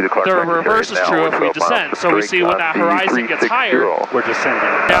 And then the reverse is true if we descend. So we see when that horizon gets higher, we're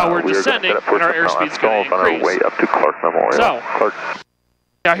descending. Now we're descending, and our airspeed's going to increase. So,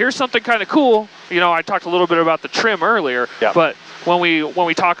 now here's something kind of cool. I talked a little bit about the trim earlier, but when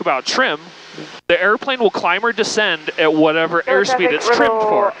we talk about trim, the airplane will climb or descend at whatever airspeed it's trimmed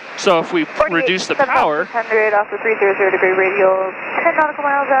for. So if we reduce the power, off the 300 radial, 10 nautical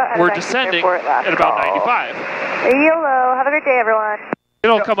miles out. We're descending at about 95. YOLO. Have a great day, everyone.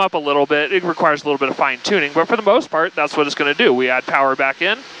 It'll come up a little bit. It requires a little bit of fine tuning, but for the most part, that's what it's going to do. We add power back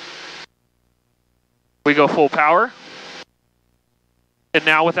in. We go full power. And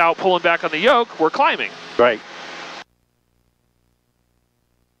now without pulling back on the yoke, we're climbing. Right.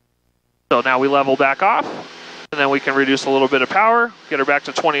 So now we level back off, and then we can reduce a little bit of power, get her back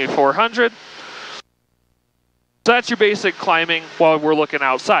to 2400. So that's your basic climbing while we're looking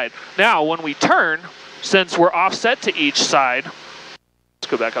outside. Now, when we turn, since we're offset to each side, let's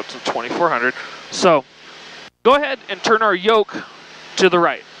go back up to 2400. So go ahead and turn our yoke to the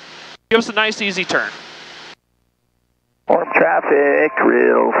right. Give us a nice, easy turn. Traffic,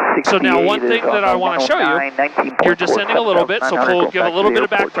 real 68. So now one thing that I want to show you, you're descending a little bit, so give a little bit of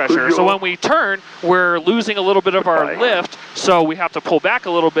back pressure. So when we turn, we're losing a little bit of our lift, so we have to pull back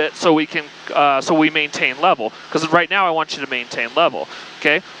a little bit so we can, so we maintain level. Because right now I want you to maintain level.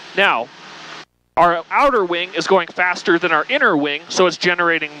 Okay. Now, our outer wing is going faster than our inner wing, so it's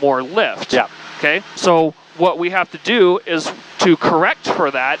generating more lift. Yeah. Okay. So what we have to do is to correct for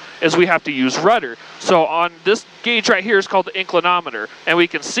that is we have to use rudder. So on this gauge right here is called the inclinometer, and we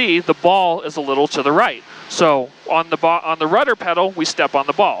can see the ball is a little to the right. So on the rudder pedal, we step on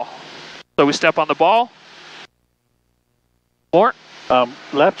the ball. So we step on the ball. More?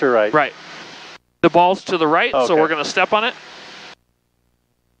 Left or right? Right. The ball's to the right, so we're going to step on it.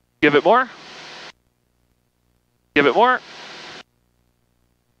 Give it more. Give it more.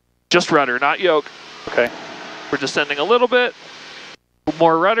 Just rudder, not yoke. Okay. We're descending a little bit.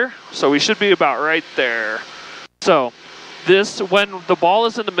 More rudder, so we should be about right there. So this, when the ball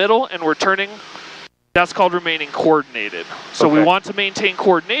is in the middle and we're turning, that's called remaining coordinated. So we want to maintain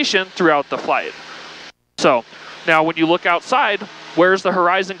coordination throughout the flight. So now when you look outside, where's the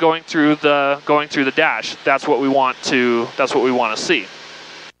horizon going through the dash? That's what we want to see.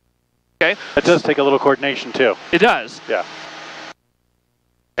 Okay? It does take a little coordination too. It does. Yeah.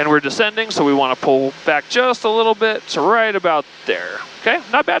 And we're descending, so we want to pull back just a little bit to right about there. Okay,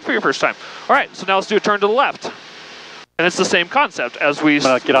 not bad for your first time. All right, so now let's do a turn to the left. And it's the same concept as we...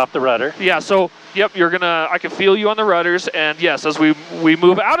 get off the rudder. Yeah, so, yep, I can feel you on the rudders, and yes, as we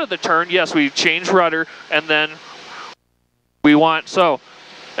move out of the turn, yes, we change rudder, and then we want,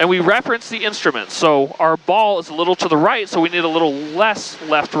 and we reference the instruments. So our ball is a little to the right, so we need a little less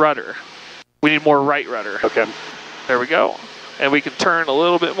left rudder. We need more right rudder. Okay. There we go. And we can turn a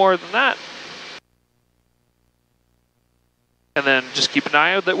little bit more than that. And then just keep an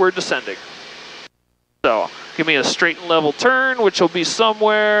eye out that we're descending. So give me a straight and level turn, which will be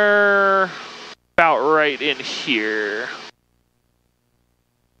somewhere about right in here.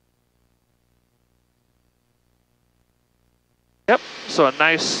 Yep, so a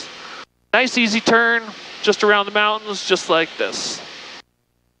nice easy turn just around the mountains, just like this.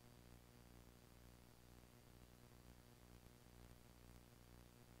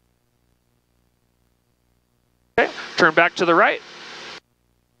 Okay, turn back to the right.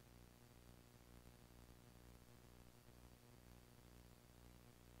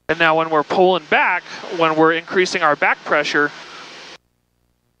 And now when we're pulling back, when we're increasing our back pressure,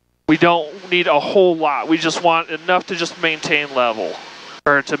 we don't need a whole lot. We just want enough to just maintain level,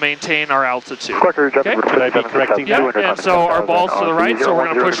 or to maintain our altitude. Okay? Could I be correcting that? Yep, and so our ball's to the right, so we're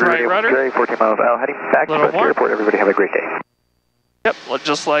going to push right rudder. 14 miles out, heading back to the airport. Everybody have a great day. Yep,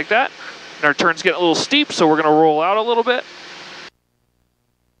 just like that. And our turn's getting a little steep, so we're going to roll out a little bit.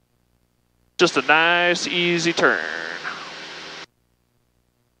 Just a nice, easy turn.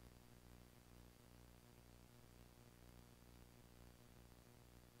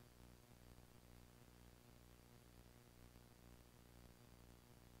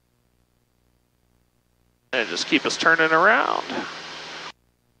 And just keep us turning around.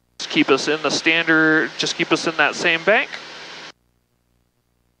 Just keep us in the standard, just keep us in that same bank.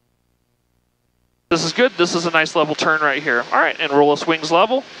 This is good. This is a nice level turn right here. All right, and roll us wings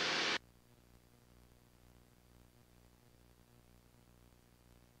level.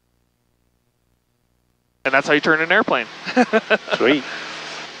 And that's how you turn an airplane. Sweet.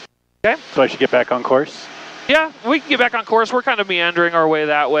 Okay. So I should get back on course? Yeah, we can get back on course. We're kind of meandering our way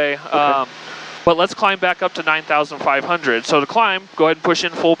that way. Okay. But let's climb back up to 9,500. So to climb, go ahead and push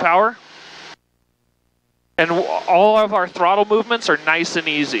in full power. And all of our throttle movements are nice and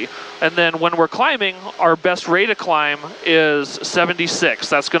easy. And then when we're climbing, our best rate of climb is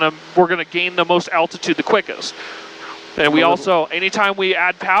 76. We're gonna gain the most altitude the quickest. And we also, anytime we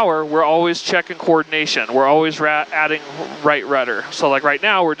add power, we're always checking coordination. We're always adding right rudder. So like right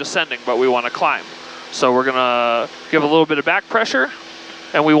now, we're descending, but we want to climb. So we're gonna give a little bit of back pressure.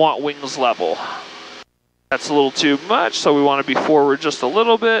 And we want wings level. That's a little too much, so we want to be forward just a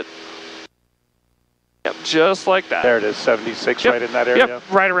little bit. Yep, just like that. There it is, 76 right in that area?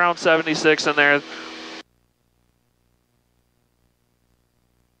 Yep, right around 76 in there.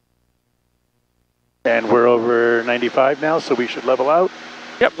 And we're over 95 now, so we should level out?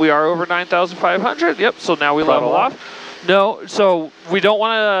 Yep, we are over 9,500. Yep, so now we level off. No, so we don't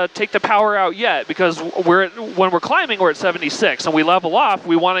want to take the power out yet because when we're climbing, we're at 76, and we level off,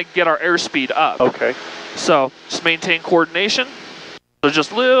 we want to get our airspeed up. Okay. So just maintain coordination. So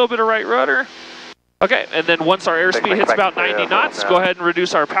just a little bit of right rudder. Okay, and then once our airspeed hits about 90 knots, go ahead and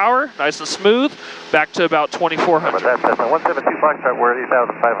reduce our power, nice and smooth, back to about 2,400. That's 172 Foxtrot, we're at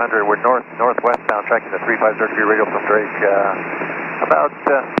 8,500. We're northwestbound, tracking the 350-degree radial from Drake, about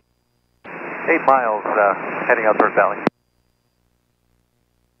 8 miles heading out towards Valley.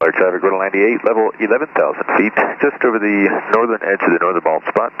 Our traffic, Route 98, level 11,000 feet, just over the northern edge of the northern bald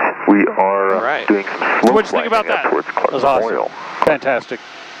spot. We are doing some slow What'd you think about that? That was awesome. Fantastic.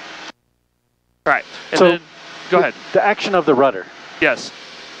 All right, and then, go ahead. The action of the rudder. Yes.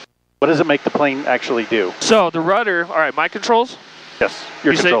 What does it make the plane actually do? So the rudder, all right, my controls? Yes,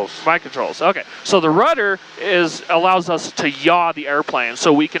 your controls. My controls, okay. So the rudder allows us to yaw the airplane.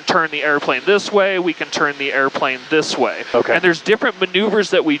 So we can turn the airplane this way, we can turn the airplane this way. Okay. And there's different maneuvers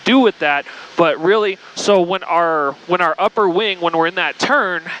that we do with that, but really, so when our upper wing, when we're in that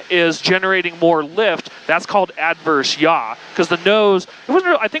turn, is generating more lift, that's called adverse yaw. Because the nose,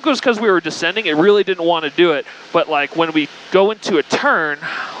 I think it was because we were descending, it really didn't want to do it. But like when we go into a turn,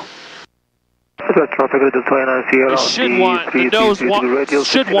 the nose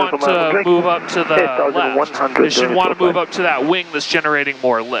should want to move up to the left. It should want to move up to that wing that's generating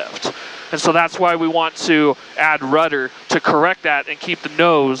more lift. And so that's why we want to add rudder to correct that and keep the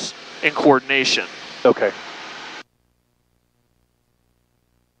nose in coordination. Okay.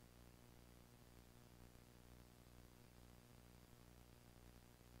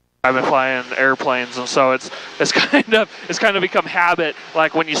 I've been flying airplanes, and so it's kind of become habit.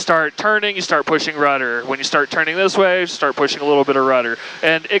 Like when you start turning, you start pushing rudder. When you start turning this way, you start pushing a little bit of rudder.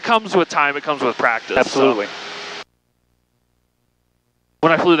 And it comes with time. It comes with practice. Absolutely. So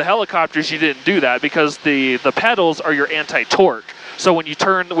when I flew the helicopters, you didn't do that because the pedals are your anti-torque. So when you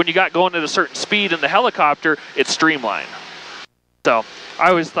got going at a certain speed in the helicopter, it's streamlined. So I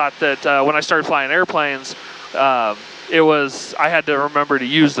always thought that when I started flying airplanes, I had to remember to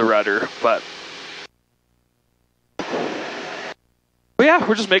use the rudder, but yeah,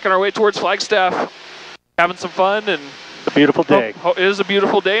 we're just making our way towards Flagstaff, having some fun, and a beautiful day. It is a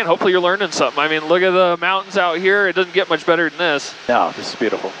beautiful day, and hopefully you're learning something. I mean, look at the mountains out here. It doesn't get much better than this. No, this is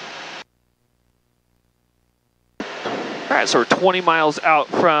beautiful. All right, so we're 20 miles out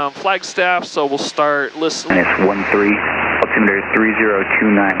from Flagstaff, so we'll start listening. And it's 13, altimeter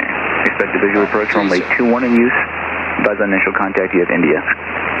 3029. Expect a visual approach, runway 21 in use. Advise on initial contact, you have India.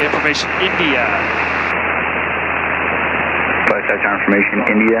 Information, India. Flagstaff information,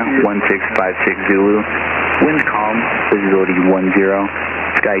 India, 1656 Zulu. Wind calm. ground, visibility 10,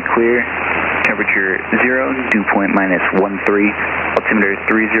 sky clear, temperature 0, dew point -13, altimeter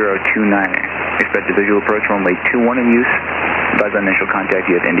 3029. Expected visual approach runway 21 in use. Advise on initial contact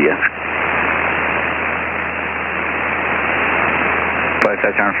you have India.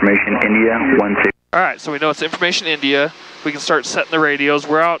 Flagstaff Tower information, India 16. Alright, so we know it's information India. We can start setting the radios.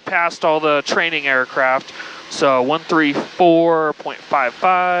 We're out past all the training aircraft. So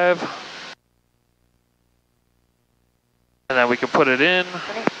 134.55. And then we can put it in.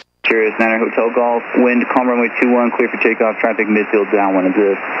 Sirius 9 Hotel Golf, wind, calm runway 21, clear for takeoff, traffic midfield downwind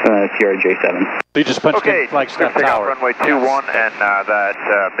into CRJ7. So you just punched in Flagstaff Tower. Runway 21 and that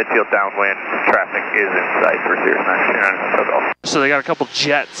midfield downwind traffic is in sight for Sirius 9 Hotel Golf. So they got a couple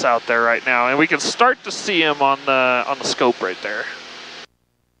jets out there right now, and we can start to see them on the scope right there.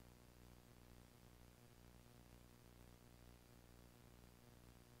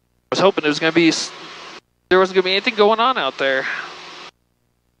 I was hoping there wasn't going to be anything going on out there.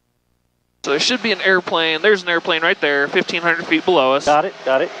 So there should be an airplane. There's an airplane right there, 1,500 feet below us. Got it,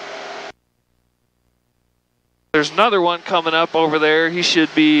 got it. There's another one coming up over there. He should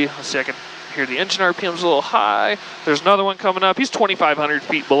be, let's see, I can hear the engine RPM's a little high. There's another one coming up. He's 2,500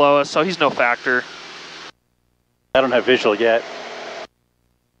 feet below us, so he's no factor. I don't have visual yet.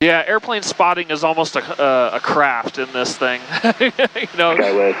 Yeah, airplane spotting is almost a craft in this thing. You know,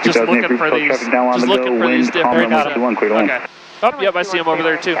 just looking for these, different. Okay. Oh, yep, I see him over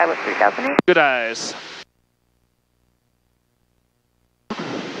there too. Good eyes.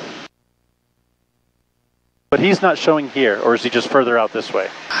 But he's not showing here, or is he just further out this way?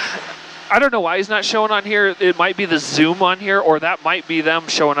 I don't know why he's not showing on here. It might be the zoom on here, or that might be them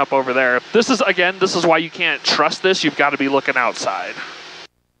showing up over there. This is why you can't trust this. You've got to be looking outside.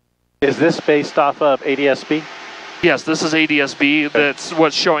 Is this based off of ADS-B? Yes, this is ADS-B. That's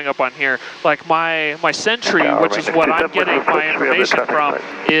what's showing up on here. Like my Sentry, which is what I'm getting my information from,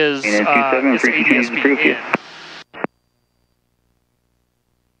 is ADS-B in.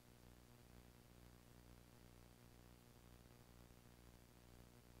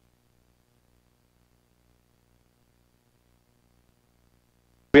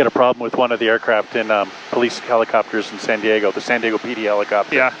 We had a problem with one of the aircraft in police helicopters in San Diego, the San Diego PD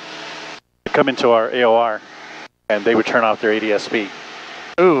helicopter. Yeah. They come into our AOR, and they would turn off their ADS-B.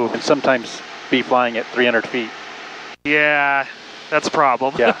 Ooh. And sometimes be flying at 300 feet. Yeah, that's a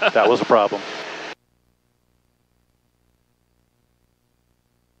problem. Yeah, that was a problem.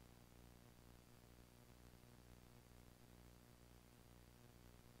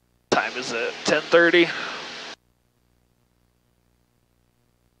 Time is it? 10:30.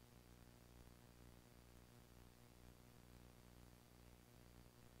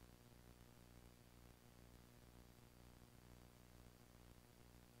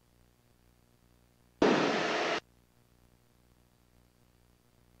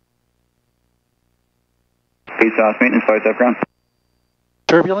 Face-off maintenance, Flagstaff ground.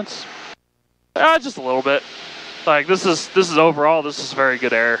 Turbulence? Just a little bit. Like this is overall, this is very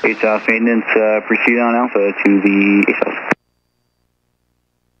good air. Face-off maintenance, proceed on Alpha to the ASOS.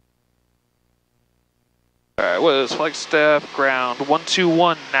 Alright, what is Flagstaff ground?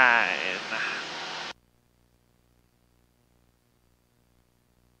 1219.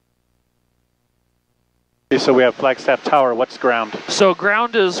 Okay, so we have Flagstaff Tower. What's ground? So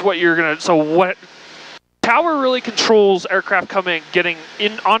ground is what you're gonna. So what? Tower really controls aircraft getting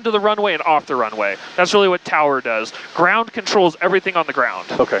in onto the runway and off the runway. That's really what tower does. Ground controls everything on the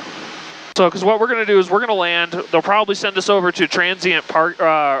ground. Okay. So, because what we're going to do is we're going to land. They'll probably send us over to transient park.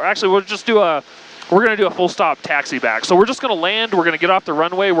 Actually, we'll just do we're going to do a full stop taxi back. So we're just going to land. We're going to get off the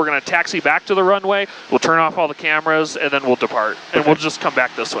runway. We're going to taxi back to the runway. We'll turn off all the cameras and then we'll depart. And we'll just come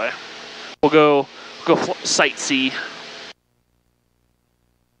back this way. We'll go sightsee.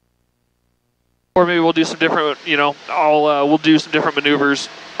 Or maybe we'll do some different, you know, we'll do some different maneuvers.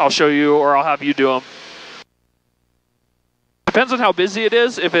 I'll show you, or I'll have you do them. Depends on how busy it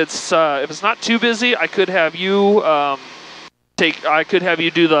is. If it's not too busy, I could have you do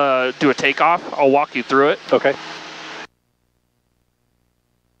a takeoff. I'll walk you through it. Okay.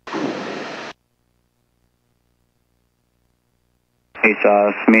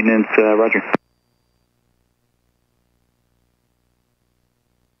 ASOS maintenance, Roger.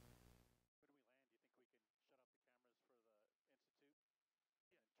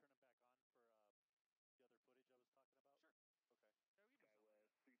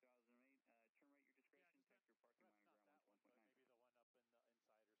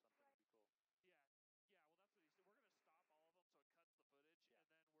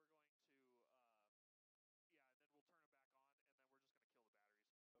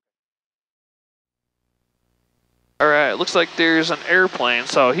 All right, looks like there's an airplane.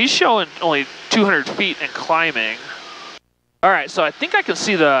 So he's showing only 200 feet and climbing. All right, so I think I can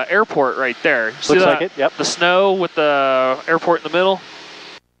see the airport right there. See Looks like it, yep. The snow with the airport in the middle.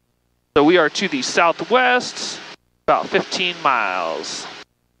 So we are to the southwest, about 15 miles.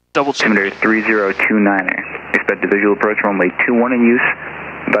 Double check. Altimeter 3029er. Expect a visual approach runway 21 in use.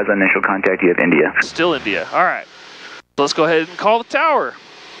 Advise on initial contact, you have India. Still India. All right. So let's go ahead and call the tower.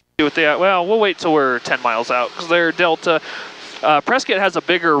 See what they well, we'll wait till we're 10 miles out because they're Delta. Prescott has a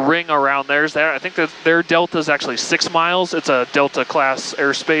bigger ring around theirs. I think that their Delta is actually 6 miles. It's a Delta class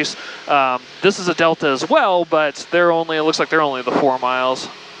airspace. This is a Delta as well, but they're only, it looks like they're only the 4 miles.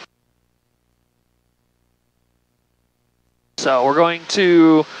 So we're going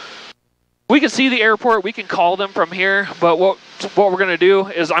to, we can see the airport, we can call them from here, but what we're going to do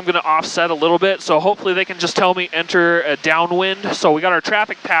is I'm going to offset a little bit, so hopefully they can just tell me enter a downwind. So we got our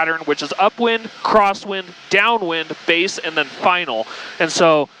traffic pattern, which is upwind, crosswind, downwind, base, and then final. And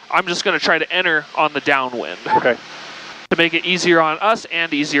so I'm just going to try to enter on the downwind. Okay. To make it easier on us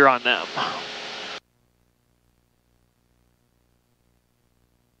and easier on them.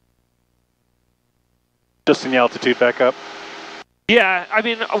 Adjusting the altitude back up. Yeah, I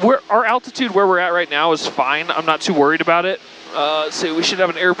mean, our altitude where we're at right now is fine. I'm not too worried about it. Let's see, we should have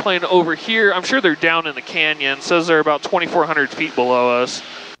an airplane over here. I'm sure they're down in the canyon. It says they're about 2,400 feet below us.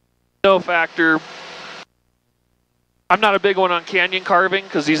 No factor. I'm not a big one on canyon carving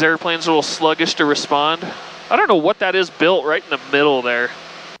because these airplanes are a little sluggish to respond. I don't know what that is built right in the middle there.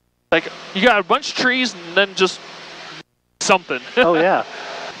 Like, you got a bunch of trees and then just something. Oh, yeah.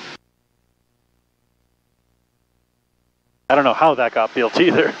 I don't know how that got built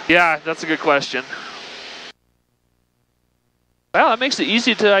either. Yeah, that's a good question. Well, that makes it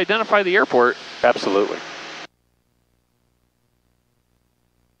easy to identify the airport. Absolutely.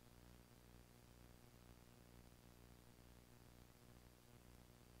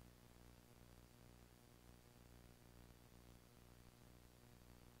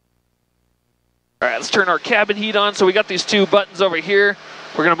 All right, let's turn our cabin heat on. So we got these 2 buttons over here.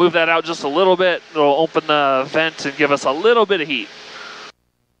 We're going to move that out just a little bit. It'll open the vent and give us a little bit of heat.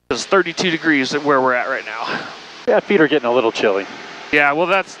 It's 32 degrees at where we're at right now. Yeah, feet are getting a little chilly. Yeah, well,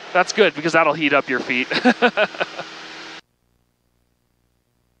 that's good because that'll heat up your feet.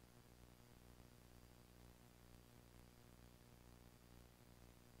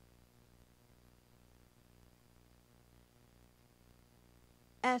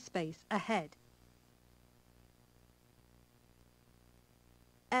 Airspace ahead.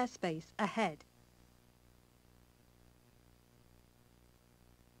 Airspace ahead.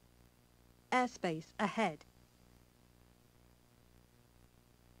 Airspace ahead.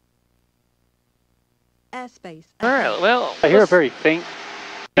 Airspace ahead. All right, well, I hear a very faint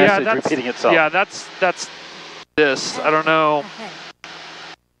message repeating itself. Yeah, that's this. I don't know.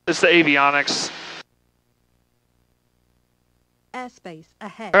 It's the avionics. Airspace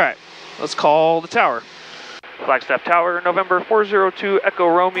ahead. All right, let's call the tower. Flagstaff Tower, November 402 Echo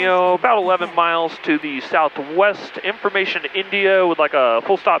Romeo, about 11 miles to the southwest. Information to India with like a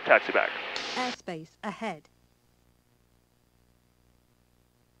full stop taxi back. Airspace ahead.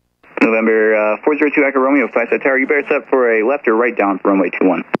 November 402 Echo Romeo, Flagstaff Tower. You better set up for a left or right down for runway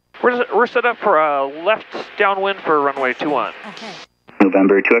 21. We're set up for a left downwind for runway 21. Ahead.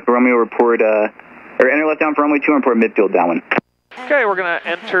 November 2 Echo Romeo, report, or enter left down for runway 21, report midfield downwind. Okay, we're going to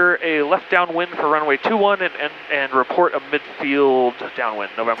enter a left downwind for runway 21 and report a midfield downwind,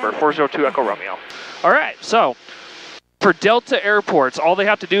 November 402 Echo Romeo. All right, so for Delta airports, all they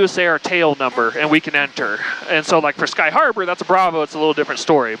have to do is say our tail number and we can enter. And so like for Sky Harbor, that's a Bravo, it's a little different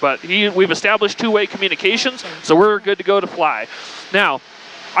story. But we've established 2-way communications, so we're good to go to fly. Now,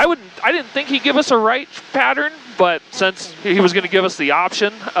 I didn't think he'd give us a right pattern, but since he was going to give us the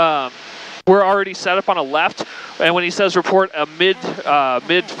option, we're already set up on a left, and when he says report a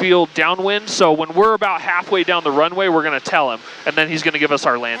midfield downwind, so when we're about halfway down the runway, we're going to tell him, and then he's going to give us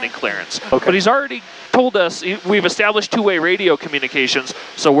our landing clearance. Okay. But he's already told us we've established 2-way radio communications,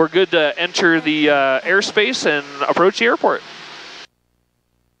 so we're good to enter the airspace and approach the airport.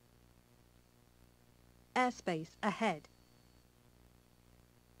 Airspace ahead.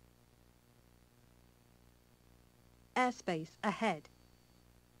 Airspace ahead.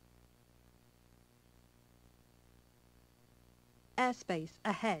 Airspace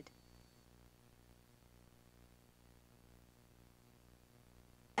ahead.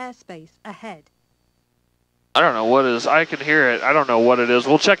 Airspace ahead. I don't know what it is. I can hear it. I don't know what it is.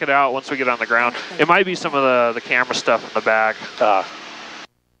 We'll check it out once we get on the ground. It might be some of the camera stuff in the back.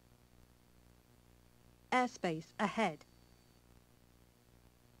 Airspace ahead.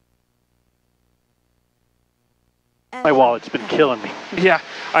 My wallet's been killing me. Yeah,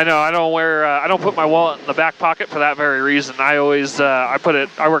 I know. I don't wear. I don't put my wallet in the back pocket for that very reason. I always. I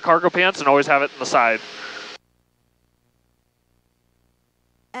wear cargo pants and always have it in the side.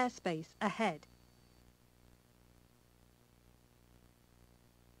 Airspace ahead.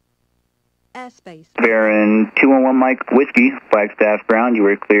 Airspace. Baron 211 Mike Whiskey, Flagstaff ground. You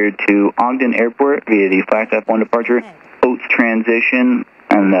were cleared to Ogden Airport via the Flagstaff 1 departure. Oats transition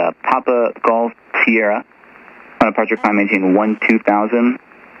and the Papa Golf Sierra. On departure climb maintain 12000.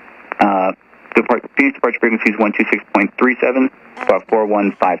 Phoenix departure frequency is 126.37, about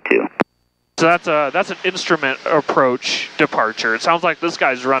 4152. So that's an instrument approach departure. It sounds like this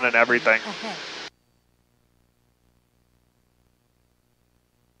guy's running everything.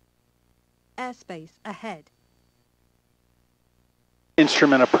 Airspace ahead.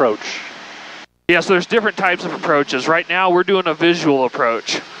 Instrument approach. Yeah, so there's different types of approaches. Right now we're doing a visual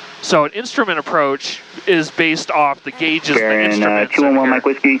approach. So an instrument approach is based off the gauges and the instruments. 211 Mike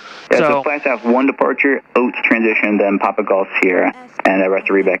Whiskey. Yeah, so Flagstaff 1 departure, Oats transition, then Papa Golf Sierra, and the rest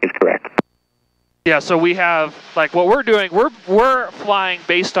of reback is correct. Yeah, so we have, like, what we're doing, we're flying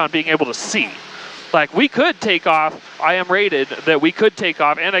based on being able to see. Like, we could take off, I am rated that we could take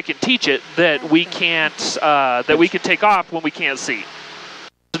off, and I can teach it that we can't, that we can take off when we can't see.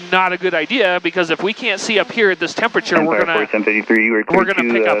 Not a good idea, because if we can't see up here at this temperature, we're gonna pick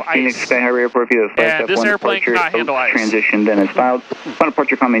up Phoenix ice. Sky Harbor Airport via And this airplane cannot handle ice. Transition, then it's filed. Final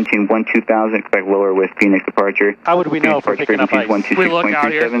departure climb maintain 12000. Expect lower with Phoenix departure. How would we know if we're picking up ice? We look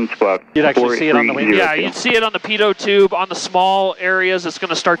out here. You'd actually see it on the window. Yeah, you'd see it on the pitot tube. On the small areas, it's going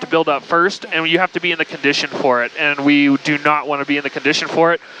to start to build up first, and you have to be in the condition for it. And we do not want to be in the condition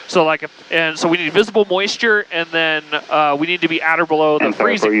for it. So so we need visible moisture, and then we need to be at or below the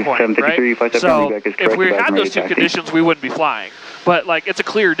freezing point, right? So if we had those two conditions, we wouldn't be flying. But like, it's a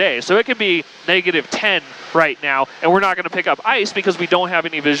clear day, so it could be -10 right now, and we're not going to pick up ice because we don't have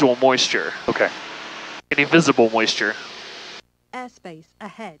any visual moisture. Okay. Any visible moisture. Airspace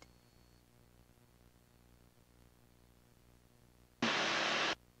ahead.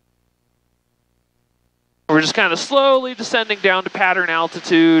 We're just kind of slowly descending down to pattern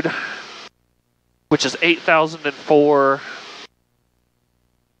altitude, which is 8,004.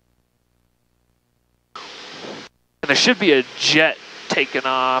 And there should be a jet taking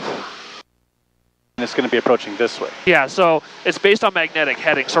off. And it's going to be approaching this way. Yeah, so it's based on magnetic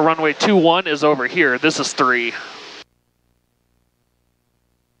heading. So runway 21 is over here. This is 3.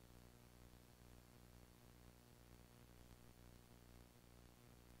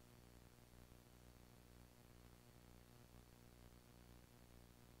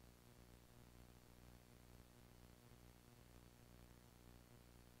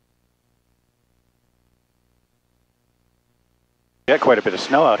 Got quite a bit of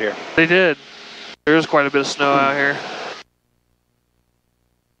snow out here. They did. There's quite a bit of snow out here.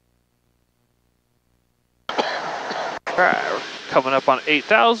 Alright, we're coming up on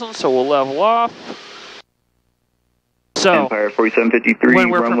 8,000, so we'll level off. So, Empire 4753, when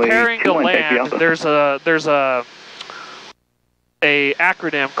we're preparing to land, there's a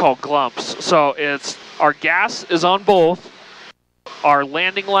acronym called GLUMPS. So it's our gas is on both, our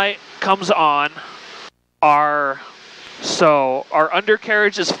landing light comes on, our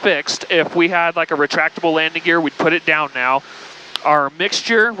undercarriage is fixed. If we had like a retractable landing gear, we'd put it down now. Our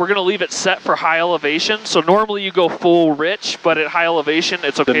mixture, we're going to leave it set for high elevation. So normally you go full rich, but at high elevation,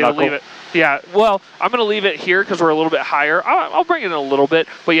 it's okay to leave it. Yeah, well, I'm going to leave it here because we're a little bit higher. I'll bring it in a little bit.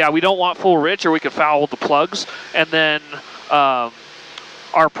 But yeah, we don't want full rich or we could foul the plugs. And then our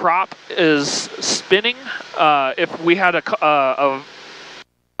prop is spinning. If we had a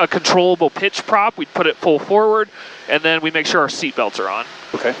controllable pitch prop, we'd put it full forward, and then we make sure our seat belts are on.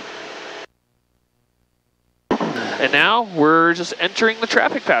 Okay. And now we're just entering the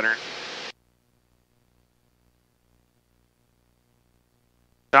traffic pattern.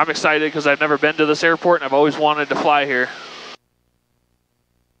 I'm excited because I've never been to this airport and I've always wanted to fly here.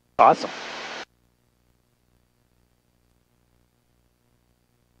 Awesome.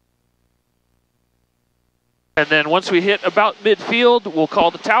 And then once we hit about midfield, we'll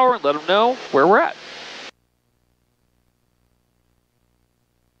call the tower and let them know where we're at.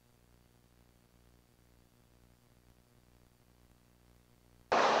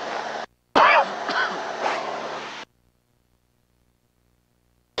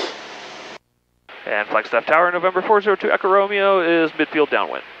 And Flagstaff Tower, November 402 Echo Romeo is midfield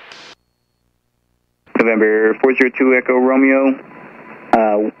downwind. November 402 Echo Romeo,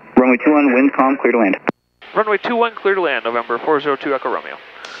 runway 21, wind calm, clear to land. Runway 21, clear to land, November 402 Echo Romeo.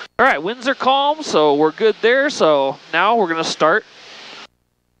 All right, winds are calm, so we're good there. So now we're going to start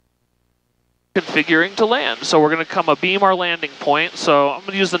configuring to land. So we're going to come abeam our landing point. So I'm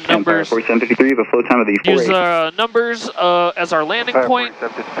going to use the numbers. 4753, the flow time of the use the numbers as our landing point.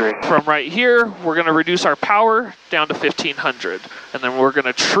 From right here, we're going to reduce our power down to 1500. And then we're going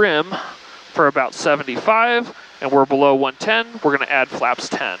to trim for about 75. And we're below 110. We're going to add flaps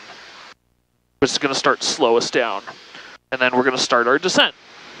 10, which is going to start to slow us down. And then we're going to start our descent.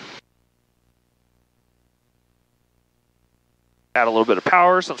 Add a little bit of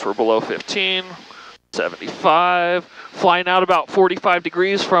power since we're below 15, 75, flying out about 45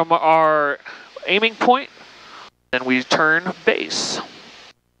 degrees from our aiming point. Then we turn base.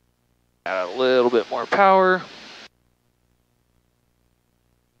 Add a little bit more power.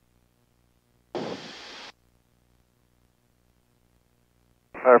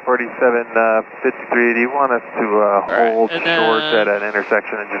 R4753, do you want us to hold short at an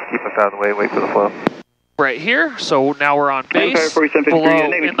intersection and just keep us out of the way, wait for the flow? Right here, so now we're on base,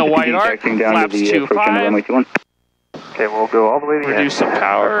 below in the white arc, flaps 25. Okay, we'll go all the way to the end. Reduce some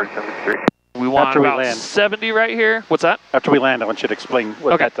power. We want about 70 right here. What's that? After we land, I want you to explain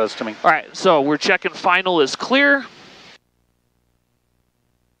what that does to me. All right, so we're checking final is clear.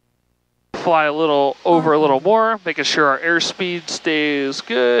 Fly a little over a little more, making sure our airspeed stays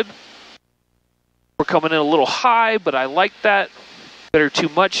good. We're coming in a little high, but I like that. Better too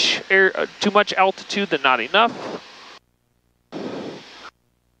much altitude than not enough.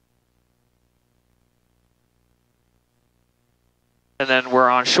 And then we're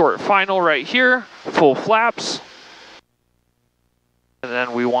on short final right here, full flaps. And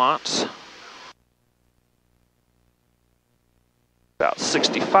then we want about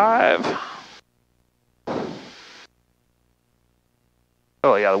 65.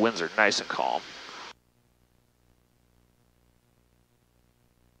 Oh yeah, the winds are nice and calm.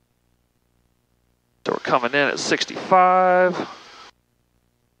 So we're coming in at 65,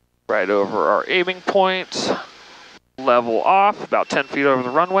 right over our aiming point, level off, about 10 feet over the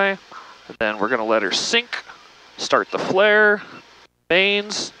runway, and then we're gonna let her sink, start the flare,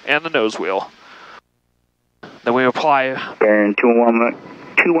 mains, and the nose wheel. Then we apply... Baron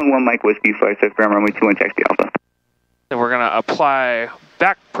 211 Mike Whiskey, Flagstaff, ground runway 21 taxi Alpha. Then we're gonna apply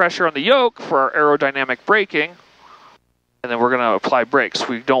back pressure on the yoke for our aerodynamic braking. And then we're going to apply brakes.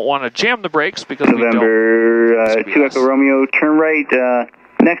 We don't want to jam the brakes because November 2 Echo Romeo, turn right,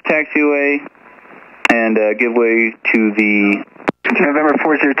 next taxiway, and give way to the... November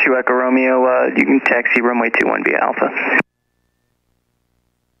 402 Echo Romeo, you can taxi runway 21 via Alpha.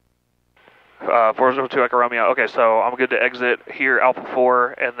 402 Echo Romeo. Okay, so I'm good to exit here, Alpha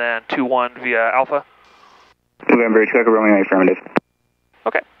 4, and then 21 via Alpha. November 2 Echo Romeo, affirmative.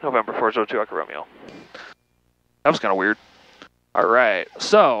 Okay, November 402 Echo Romeo. That was kind of weird. All right,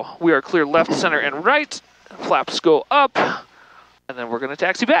 so we are clear left, center, and right. Flaps go up, and then we're going to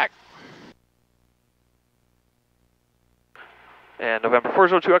taxi back. And November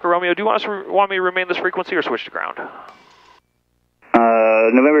 402 Echo Romeo, do you want me to remain this frequency or switch to ground?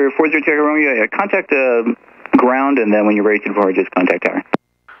 November 402 Echo Romeo, contact ground, and then when you're ready to depart, just contact tower.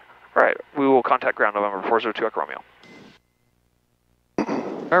 All right, we will contact ground November 402 Echo Romeo.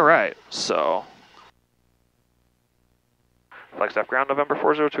 All right, so... Flagstaff ground, November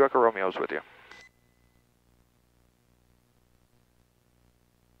 402 Echo Romeo is with you.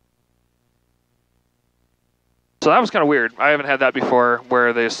 So that was kind of weird. I haven't had that before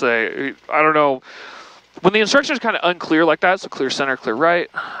where they say, I don't know, when the instruction is kind of unclear like that, so clear center, clear right,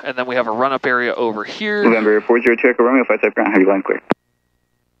 and then we have a run-up area over here. November 402 Echo Romeo, Flagstaff ground, have you line clear?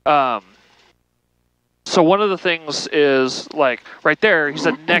 So one of the things is, like, right there, he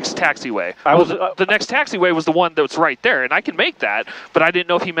said next taxiway. The next taxiway was the one that's right there, and I can make that, but I didn't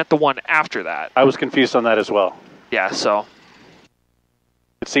know if he meant the one after that. I was confused on that as well. Yeah, so.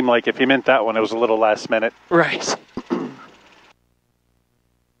 It seemed like if he meant that one, it was a little last minute. Right. Look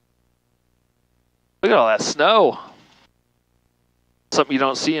at all that snow. Something you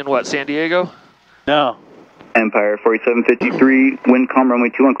don't see in, what, San Diego? No. Empire 4753, wind calm, runway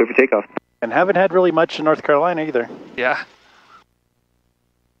 21, clear for takeoff. And haven't had really much in North Carolina either. Yeah.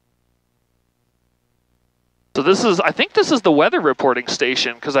 So this is, I think this is the weather reporting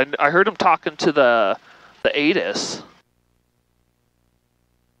station, because I heard him talking to the ATIS,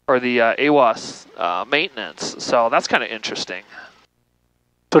 or the AWAS maintenance, so that's kind of interesting.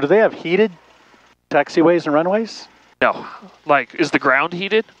 So do they have heated taxiways and runways? No. Like, is the ground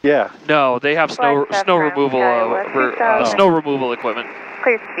heated? Yeah. No, they have snow removal equipment.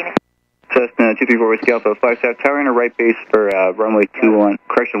 Clear Phoenix. Cessna 234 Whiskey Alpha, Flagstaff tower and a right base for runway 21,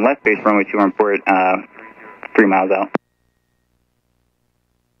 correction, left base runway 21 port, 3 miles out.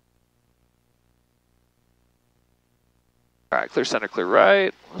 All right, clear center, clear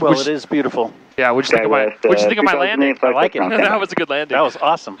right. Well, it is beautiful. Yeah, what'd you think of my landing? I like it. That was a good landing. That was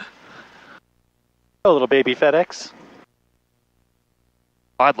awesome. Oh, little baby FedEx.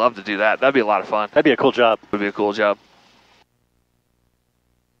 Oh, I'd love to do that. That'd be a lot of fun. That'd be a cool job. Would be a cool job.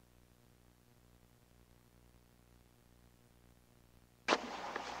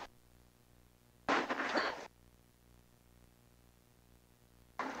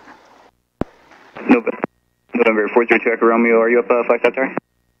 November 402 Echo Romeo, are you up Flagstaff Tower?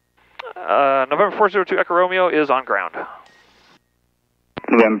 November 402 Echo Romeo is on ground.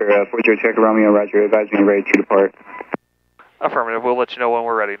 November 402 Echo Romeo, roger, advise me ready to depart. Affirmative, we'll let you know when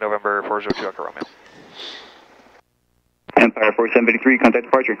we're ready. November 402 Echo Romeo. Empire 4753, contact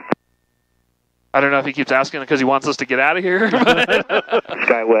departure. I don't know if he keeps asking because he wants us to get out of here.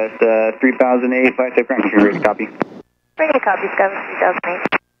 SkyWest 3008, Flagstaff ground, if you're ready to copy. Ready to copy, SkyWest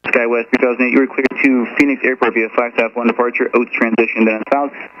 3008. SkyWest 3008, you were cleared to Phoenix Airport via Flagstaff 1 departure, Oats transition, then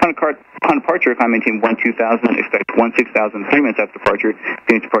south. On departure, climb maintain 12000, expect 16000, 3 minutes after departure.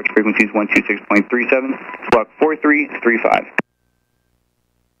 Phoenix departure frequency is 126.37, squawk 4335.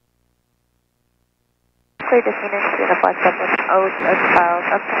 Clear to Phoenix, in a Flagstaff with Oats, files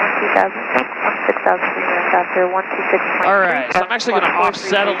up to 16000, 3 minutes after 126.37. Alright, so I'm actually going to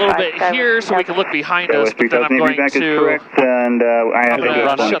offset a little bit here so we can look behind us, but then I'm going to... correct, and I have to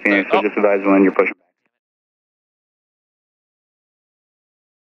run to Phoenix, so just advise when you're pushing.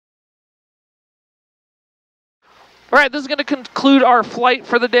 Alright, this is going to conclude our flight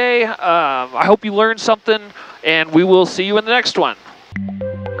for the day. I hope you learned something, and we will see you in the next one.